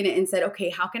really taken it and said, okay,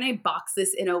 how can I box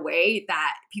this in a way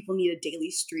that people need a daily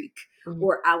streak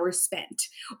or hours spent,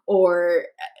 or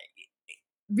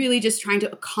really just trying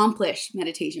to accomplish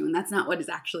meditation when that's not what it's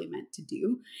actually meant to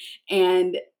do.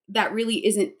 And that really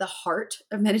isn't the heart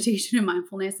of meditation and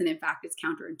mindfulness. And in fact, it's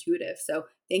counterintuitive. So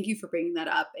thank you for bringing that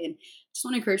up. And just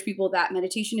want to encourage people that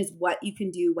meditation is what you can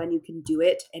do when you can do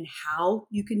it, and how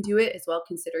you can do it as well,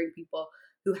 considering people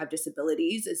who have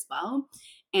disabilities as well.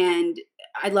 And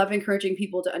I love encouraging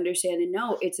people to understand and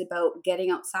know it's about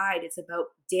getting outside. It's about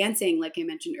dancing, like I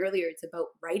mentioned earlier. It's about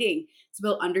writing. It's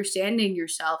about understanding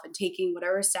yourself and taking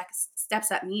whatever steps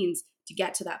that means to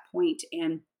get to that point.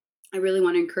 And I really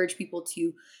want to encourage people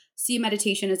to see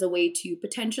meditation as a way to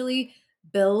potentially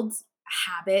build a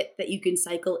habit that you can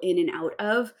cycle in and out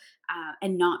of,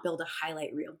 and not build a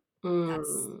highlight reel.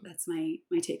 That's my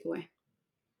takeaway.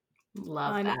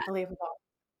 Love Unbelievable.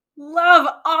 Love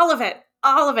all of it.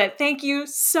 All of it. Thank you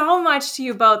so much to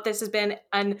you both. This has been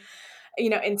an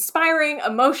inspiring,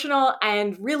 emotional,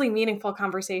 and really meaningful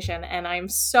conversation. And I'm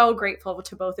so grateful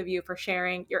to both of you for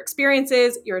sharing your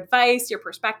experiences, your advice, your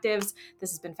perspectives.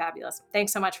 This has been fabulous.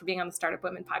 Thanks so much for being on the Startup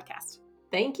Women podcast.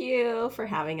 Thank you for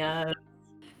having us.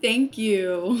 Thank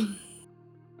you.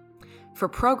 For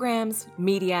programs,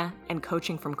 media, and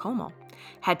coaching from Komal,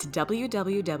 head to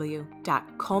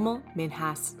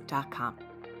www.komalminhas.com.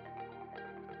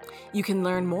 You can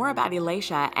learn more about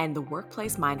Elisha and the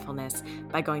workplace mindfulness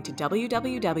by going to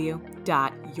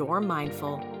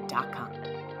www.yourmindful.com.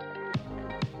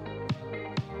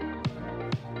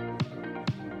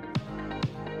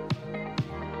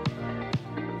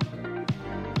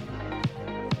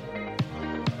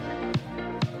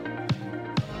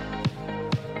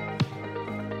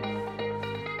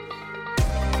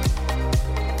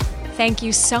 Thank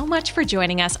you so much for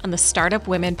joining us on the Startup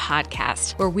Women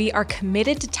podcast, where we are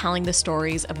committed to telling the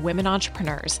stories of women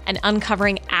entrepreneurs and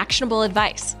uncovering actionable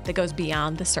advice that goes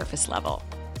beyond the surface level.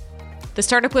 The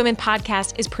Startup Women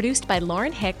podcast is produced by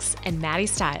Lauren Hicks and Maddie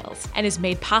Stiles and is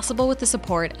made possible with the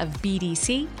support of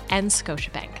BDC and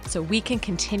Scotiabank, so we can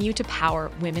continue to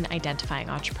power women identifying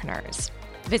entrepreneurs.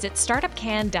 Visit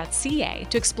startupcan.ca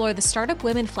to explore the Startup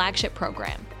Women flagship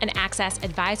program and access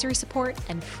advisory support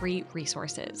and free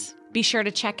resources. Be sure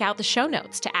to check out the show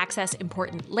notes to access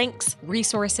important links,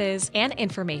 resources, and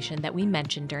information that we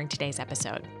mentioned during today's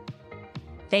episode.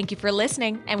 Thank you for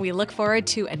listening, and we look forward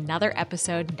to another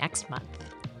episode next month.